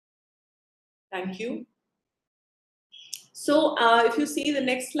 Thank you. So if you see the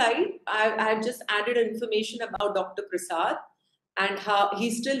next slide, I've just added information about Dr. Prasad and how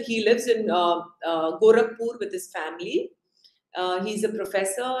he lives in Gorakhpur with his family. He's a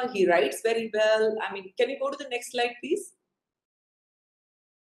professor. He writes very well. I mean, can you go to the next slide, please?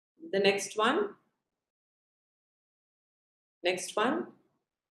 The next one. Next one.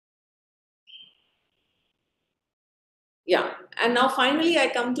 Yeah. And now finally, I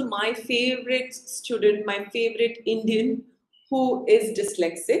come to my favorite student, my favorite Indian who is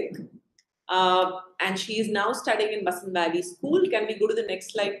dyslexic. And she is now studying in Basant Valley School. Can we go to the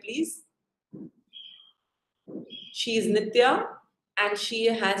next slide, please? She is Nitya, and she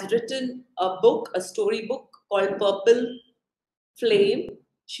has written a book, a story book called Purple Flame.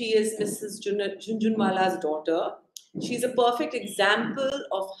 She is Mrs. Junjunwala's daughter. She's a perfect example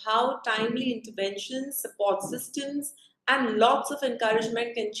of how timely interventions, support systems, and lots of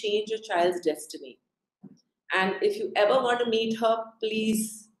encouragement can change a child's destiny. And if you ever want to meet her,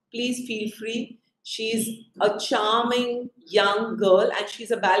 please feel free. She's a charming young girl, and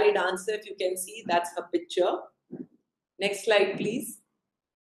she's a ballet dancer. If you can see, that's her picture. Next slide, please.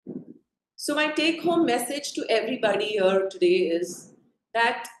 So my take-home message to everybody here today is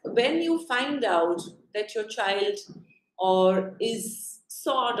that when you find out that your child is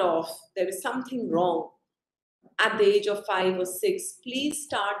there is something wrong at the age of 5 or 6, please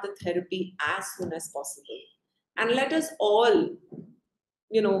start the therapy as soon as possible. And let us all,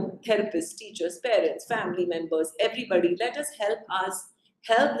 therapists, teachers, parents, family members, everybody, let us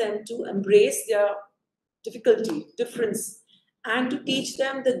help them to embrace their difficulty, difference, and to teach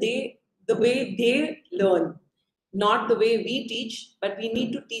them the way they learn, not the way we teach, but we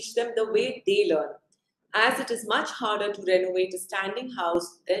need to teach them the way they learn, as it is much harder to renovate a standing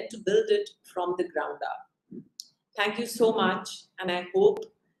house than to build it from the ground up. Thank you so much, and I hope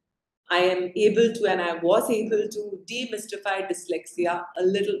I am able to, and I was able to demystify dyslexia a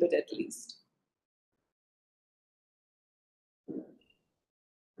little bit at least.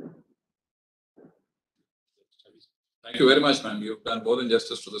 Thank you very much, ma'am. You've done more than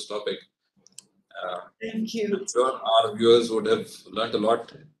justice to this topic. Thank you. I'm sure our viewers would have learned a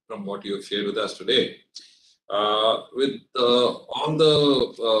lot from what you have shared with us today. With all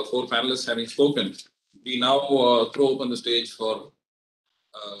the 4 panelists having spoken, we now throw open the stage for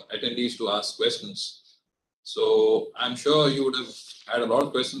attendees to ask questions. So I'm sure you would have had a lot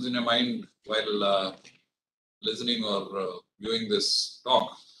of questions in your mind while listening or viewing this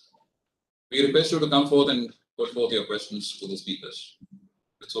talk. We request you to come forth and put forth your questions to the speakers.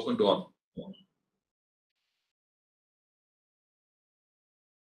 It's open to all.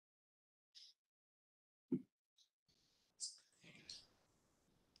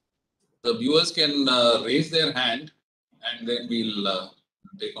 The viewers can raise their hand and then we'll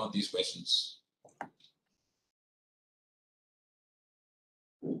take on these questions.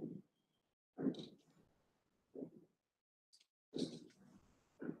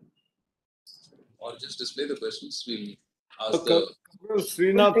 Or just display the questions. We'll ask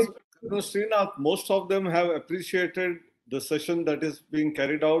Srinath, most of them have appreciated the session that is being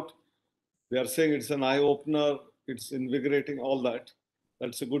carried out. They are saying it's an eye-opener, it's invigorating, all that.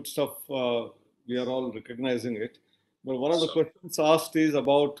 That's a good stuff. We are all recognizing it. But one of the questions asked is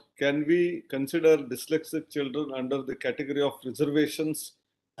about, can we consider dyslexic children under the category of reservations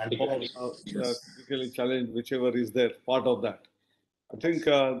or physically challenged, whichever is there, part of that? I think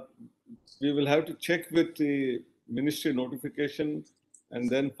we will have to check with the ministry notification and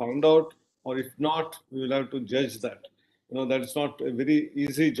then find out, or if not, we will have to judge that. That's not a very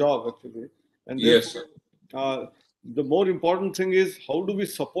easy job actually. And yes, the more important thing is how do we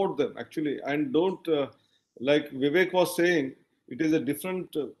support them actually, and don't like Vivek was saying, it is a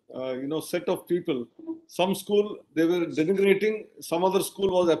different set of people. Some school they were denigrating, some other school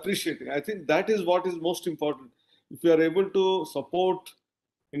was appreciating. I think that is what is most important. If you are able to support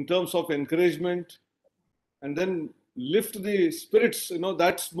in terms of encouragement and then lift the spirits,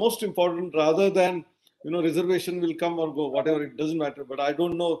 that's most important, rather than reservation will come or go, whatever, it doesn't matter. But I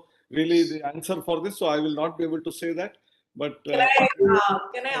don't know really the answer for this, so I will not be able to say that. But Can I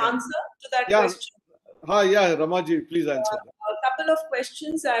answer to that yeah, question? yeah, Ramaji, please answer that. A couple of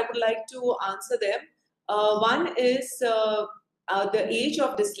questions I would like to answer them. One is the age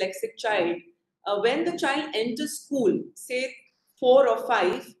of dyslexic child. When the child enters school, say 4 or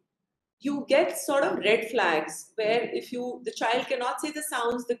 5, you get sort of red flags where if the child cannot say the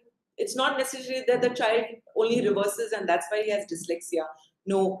sounds, it's not necessarily that the child only reverses and that's why he has dyslexia.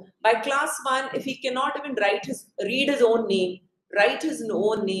 No, by class 1, if he cannot even read his own name, write his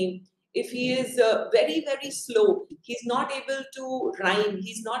own name, if he is very, very slow, he's not able to rhyme,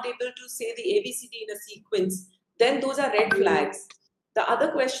 he's not able to say the ABCD in a sequence, then those are red flags. The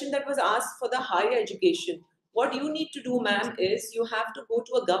other question that was asked for the higher education, what you need to do, ma'am, is you have to go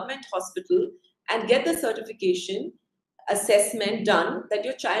to a government hospital and get the certification assessment done that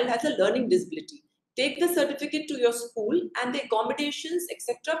your child has a learning disability. Take the certificate to your school and the accommodations,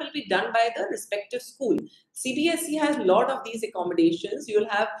 etc. will be done by the respective school. CBSE has a lot of these accommodations. You'll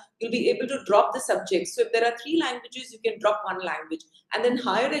be able to drop the subjects. So if there are 3 languages, you can drop 1 language. And then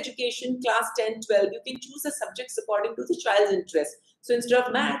higher education, class 10, 12, you can choose the subjects according to the child's interest. So instead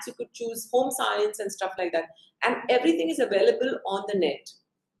of maths, you could choose home science and stuff like that. And everything is available on the net.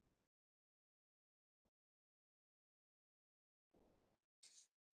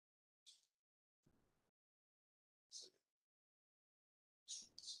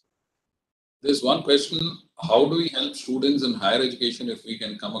 There's one question, how do we help students in higher education if we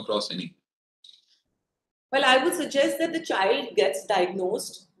can come across any? Well, I would suggest that the child gets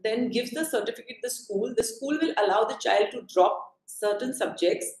diagnosed, then gives the certificate to the school. The school will allow the child to drop certain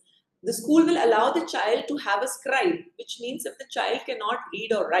subjects. The school will allow the child to have a scribe, which means if the child cannot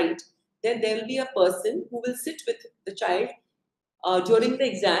read or write, then there will be a person who will sit with the child during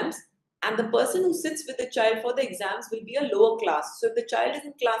the exams, and the person who sits with the child for the exams will be a lower class. So if the child is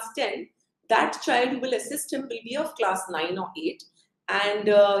in class 10, that child who will assist him will be of class 9 or 8,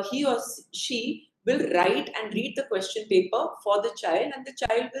 and he or she will write and read the question paper for the child, and the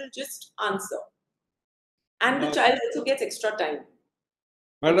child will just answer. And the child also gets extra time.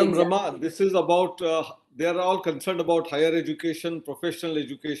 Madam Rama, this is about, they are all concerned about higher education, professional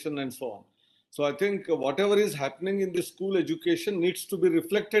education, and so on. So I think whatever is happening in the school education needs to be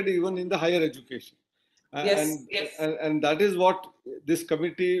reflected even in the higher education. Yes, and that is what this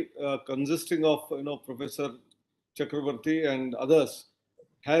committee, consisting of Professor Chakravarti and others,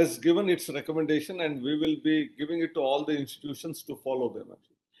 has given its recommendation, and we will be giving it to all the institutions to follow them.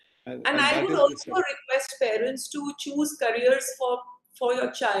 And I would also request parents to choose careers for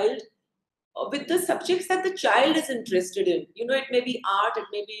your child with the subjects that the child is interested in. It may be art, it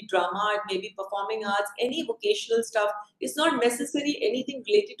may be drama, it may be performing arts, any vocational stuff. It's not necessarily anything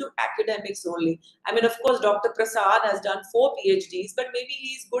related to academics only. I mean, of course, Dr. Prasad has done 4 PhDs, but maybe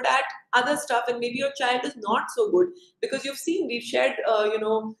he's good at other stuff, and maybe your child is not so good. Because you've seen, we've shared,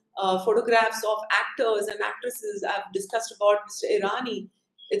 photographs of actors and actresses. I've discussed about Mr. Irani.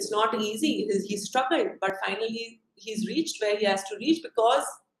 It's not easy. He struggled, but finally he's reached where he has to reach because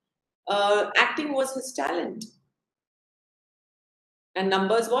acting was his talent and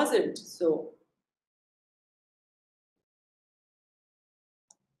numbers wasn't. So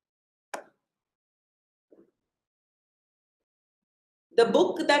the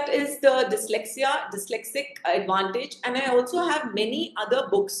book that is the Dyslexic Advantage, and I also have many other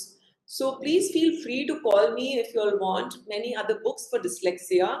books. So please feel free to call me if you all want many other books for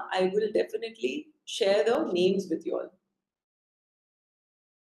dyslexia. I will definitely share the names with you all.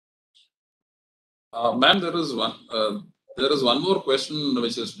 Ma'am, there is one more question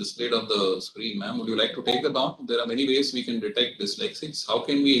which is displayed on the screen, ma'am. Would you like to take that down? There are many ways we can detect dyslexics. How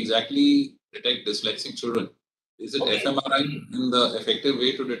can we exactly detect dyslexic children? Is it fMRI in the effective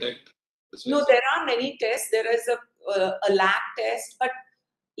way to detect dyslexia? No, there are many tests. There is a lab test, but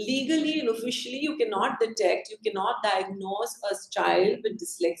legally and officially you cannot detect, you cannot diagnose a child with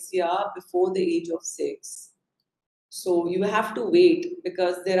dyslexia before the age of 6. So you have to wait,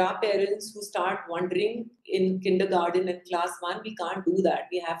 because there are parents who start wondering in kindergarten and class 1. We can't do that.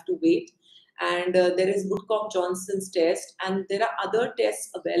 We have to wait. And there is Woodcock-Johnson's test, and there are other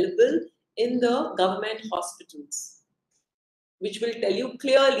tests available in the government hospitals. which will tell you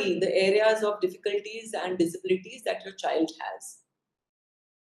clearly the areas of difficulties and disabilities that your child has.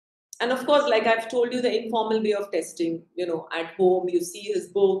 And of course, like I've told you, the informal way of testing, you know, at home, you see his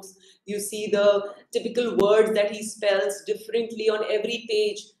books, you see the typical words that he spells differently on every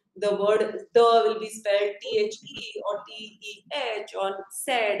page. The word the will be spelled THE or TEH on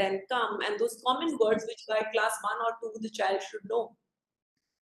said and come, and those common words which by class 1 or 2 the child should know.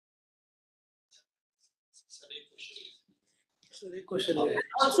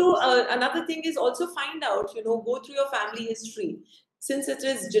 Also, another thing is also find out, you know, go through your family history. Since it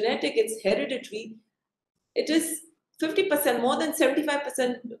is genetic, it's hereditary, it is 50%, more than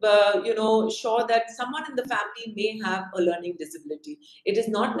 75%, you know, sure that someone in the family may have a learning disability. It is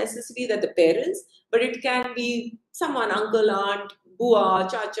not necessary that the parents, but it can be someone, uncle, aunt, bua,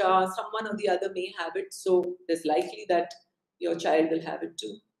 chacha, someone or the other may have it. So it's likely that your child will have it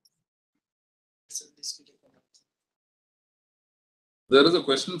too. There is a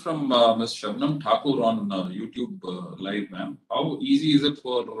question from Ms. Shabnam Thakur on YouTube live, ma'am. How easy is it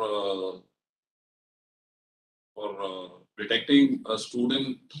for detecting a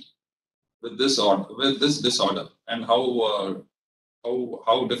student with this disorder, and how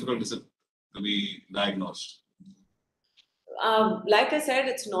difficult is it to be diagnosed? Like I said,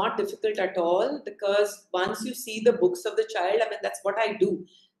 it's not difficult at all, because once you see the books of the child, I mean, that's what I do.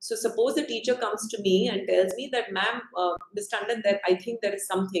 So suppose the teacher comes to me and tells me that, ma'am, Ms. Tandon, that I think there is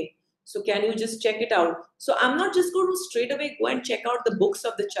something. So can you just check it out? So I'm not just going to straight away go and check out the books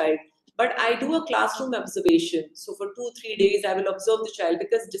of the child, but I do a classroom observation. So for 2-3 days, I will observe the child,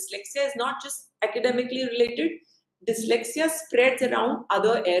 because dyslexia is not just academically related. Dyslexia spreads around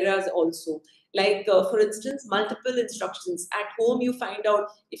other areas also. Like, for instance, multiple instructions. At home, you find out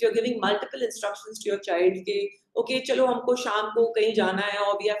if you're giving multiple instructions to your child, okay, chalo humko sham ko kahin jana hai,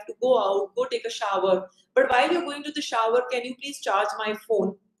 or we have to go out, go take a shower. But while you're going to the shower, can you please charge my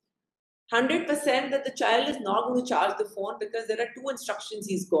phone? 100% that the child is not going to charge the phone, because there are 2 instructions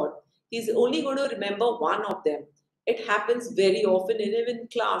he's got. He's only going to remember one of them. It happens very often, and even in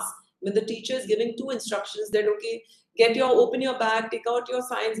class, when the teacher is giving 2 instructions that, okay, open your bag, take out your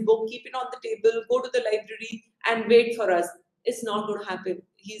science book, keep it on the table, go to the library and wait for us. It's not going to happen.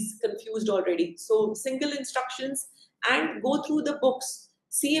 He's confused already. So single instructions, and go through the books.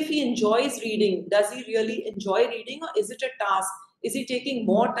 See if he enjoys reading. Does he really enjoy reading, or is it a task? Is he taking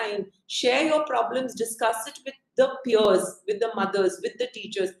more time? Share your problems, discuss it with the peers, with the mothers, with the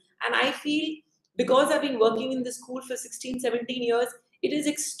teachers. And I feel, because I've been working in the school for 16, 17 years, it is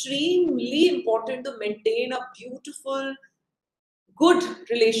extremely important to maintain a beautiful, good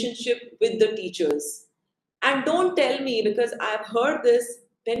relationship with the teachers. And don't tell me, because I've heard this,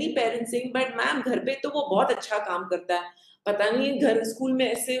 many parents saying, but ma'am, घर पे तो वो बहुत अच्छा काम करता है, पता नहीं घर स्कूल में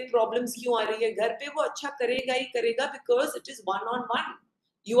ऐसे प्रॉब्लम्स क्यों आ रही है, घर पे वो अच्छा करेगा ही करेगा, because it is one-on-one.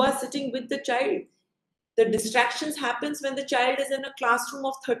 You are sitting with the child. The distractions happens when the child is in a classroom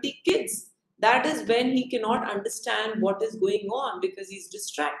of 30 kids. That is when he cannot understand what is going on, because he's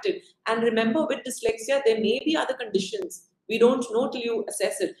distracted. And remember, with dyslexia, there may be other conditions. We don't know till you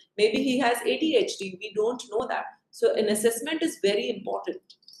assess it. Maybe he has ADHD. We don't know that. So an assessment is very important.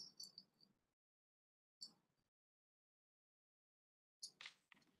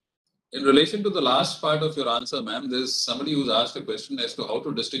 In relation to the last part of your answer, ma'am, there's somebody who's asked a question as to how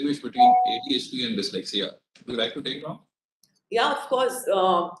to distinguish between ADHD and dyslexia. Would you like to take it on? Yeah, of course.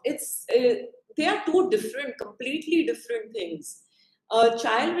 They are 2 different, completely different things. A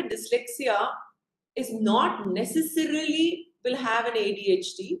child with dyslexia is not necessarily will have an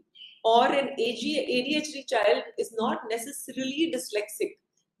ADHD, or an ADHD child is not necessarily dyslexic.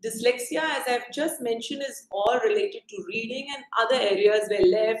 Dyslexia, as I've just mentioned, is all related to reading and other areas where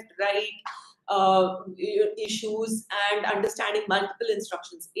left, right issues and understanding multiple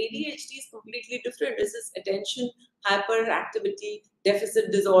instructions. ADHD is completely different. This is attention hyperactivity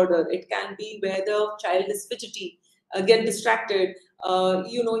deficit disorder. It can be where the child is fidgety, get distracted.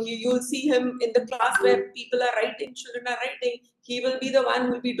 You'll see him in the class where people are writing, children are writing. He will be the one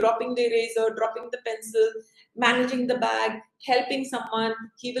who will be dropping the eraser, dropping the pencil, managing the bag, helping someone.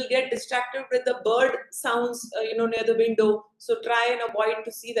 He will get distracted with the bird sounds, near the window. So try and avoid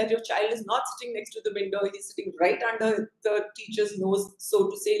to see that your child is not sitting next to the window. He's sitting right under the teacher's nose, so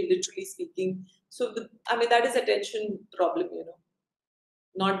to say, literally speaking. So, that is attention problem,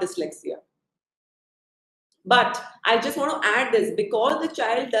 not dyslexia. But I just want to add this, because the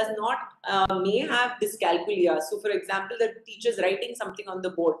child does not may have dyscalculia. So, for example, the teacher is writing something on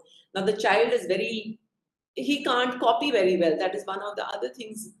the board. Now, the child is he can't copy very well. That is one of the other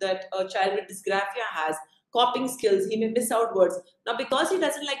things that a child with dysgraphia has. Copying skills, he may miss out words. Now, because he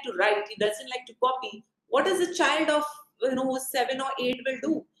doesn't like to write, he doesn't like to copy, what is a child of who's 7 or 8 will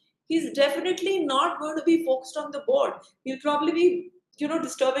do. He's definitely not going to be focused on the board. He'll probably be,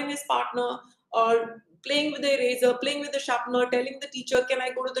 disturbing his partner or playing with the eraser, playing with the sharpener, telling the teacher, can I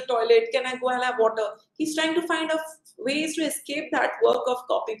go to the toilet? Can I go and have water? He's trying to find ways to escape that work of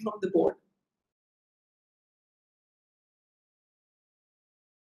copying from the board.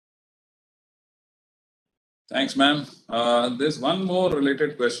 Thanks, ma'am. There's one more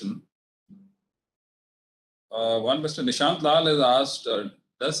related question. One Mr. Nishant Lal has asked,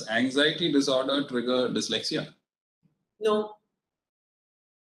 does anxiety disorder trigger dyslexia? No.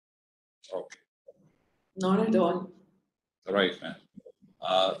 Okay. Not at all. All right, ma'am.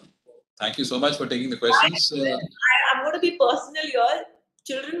 Thank you so much for taking the questions. I'm going to be personal here.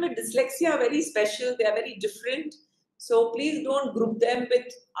 Children with dyslexia are very special. They are very different. So please don't group them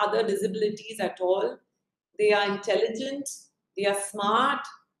with other disabilities at all. They are intelligent. They are smart.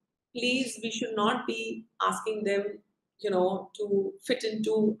 Please, we should not be asking them, to fit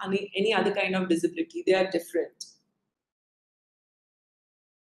into any other kind of disability. They are different.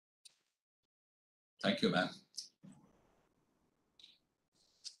 Thank you, ma'am.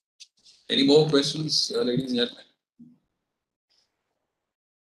 Any more questions, ladies and gentlemen?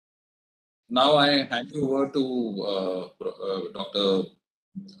 Now I hand you over to Dr.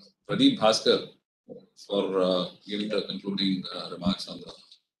 Pradeep Bhaskar for giving the concluding remarks on the.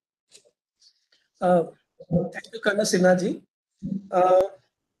 Thank you, Colonel Sinhaji.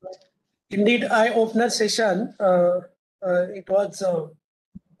 Indeed, eye-opener session. It was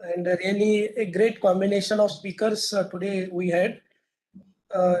and really a great combination of speakers today we had.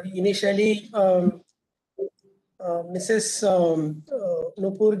 Initially, Mrs.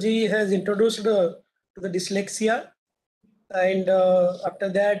 Nupurji has introduced to the dyslexia, and after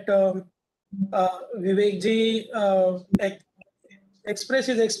that, Vivekji expressed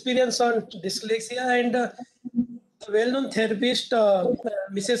his experience on dyslexia, and well-known therapist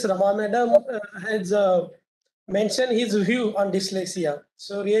Mrs. Rama Madam has mentioned his view on dyslexia.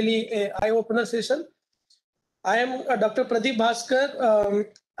 So really a eye-opener session. I am Dr. Pradeep Bhaskar,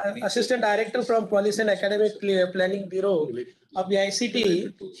 Assistant Director from Policy and Academic Planning Bureau of the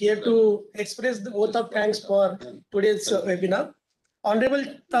ICT, here to express the vote of thanks for today's webinar. Honorable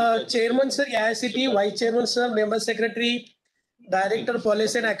Chairman Sir, ICT, Vice Chairman Sir, Member Secretary, Director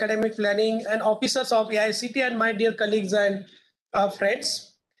Policy and Academic Planning, and officers of ICT, and my dear colleagues and friends.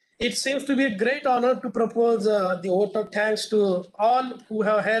 It seems to be a great honor to propose the vote of thanks to all who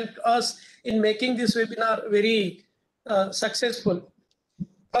have helped us in making this webinar very successful.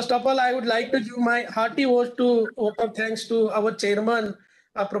 First of all, I would like to give my hearty vote of thanks to our chairman,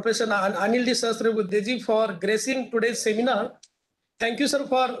 Professor Anil D. Sahasrabudheji, for gracing today's seminar. Thank you, sir,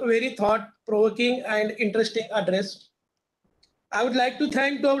 for very thought-provoking and interesting address. I would like to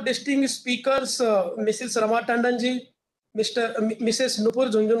thank our distinguished speakers, Mrs. Rama Tandonji, Mrs. Nupur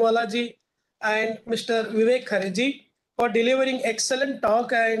Junjunwala-ji, and Mr. Vivek Khare-ji for delivering excellent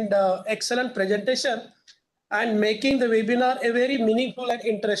talk and excellent presentation and making the webinar a very meaningful and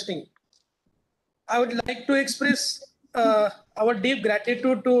interesting. I would like to express our deep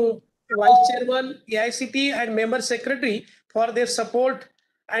gratitude to Vice Chairman, AICT, and Member Secretary for their support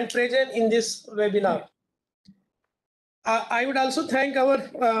and presence in this webinar. I would also thank our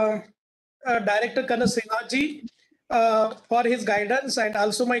Director Colonel Sinhaji for his guidance, and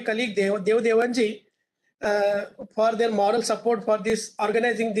also my colleague Dev Devanji for their moral support for this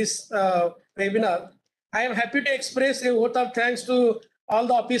organizing this webinar. I am happy to express a vote of thanks to all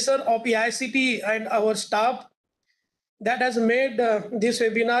the officers of ICT and our staff that has made this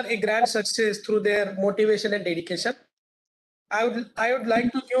webinar a grand success through their motivation and dedication. I would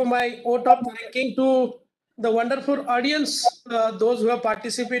like to give my vote of thanking to the wonderful audience, those who have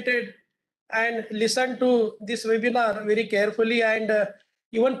participated and listened to this webinar very carefully, and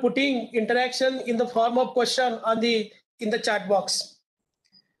even putting interaction in the form of question on in the chat box.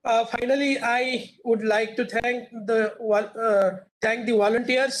 Finally, I would like to thank the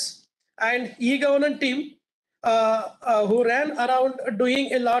volunteers and e-governance team who ran around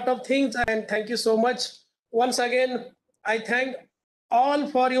doing a lot of things, and thank you so much. Once again, I thank all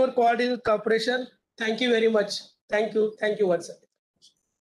for your coordinated cooperation. Thank you very much. Thank you. Thank you once again.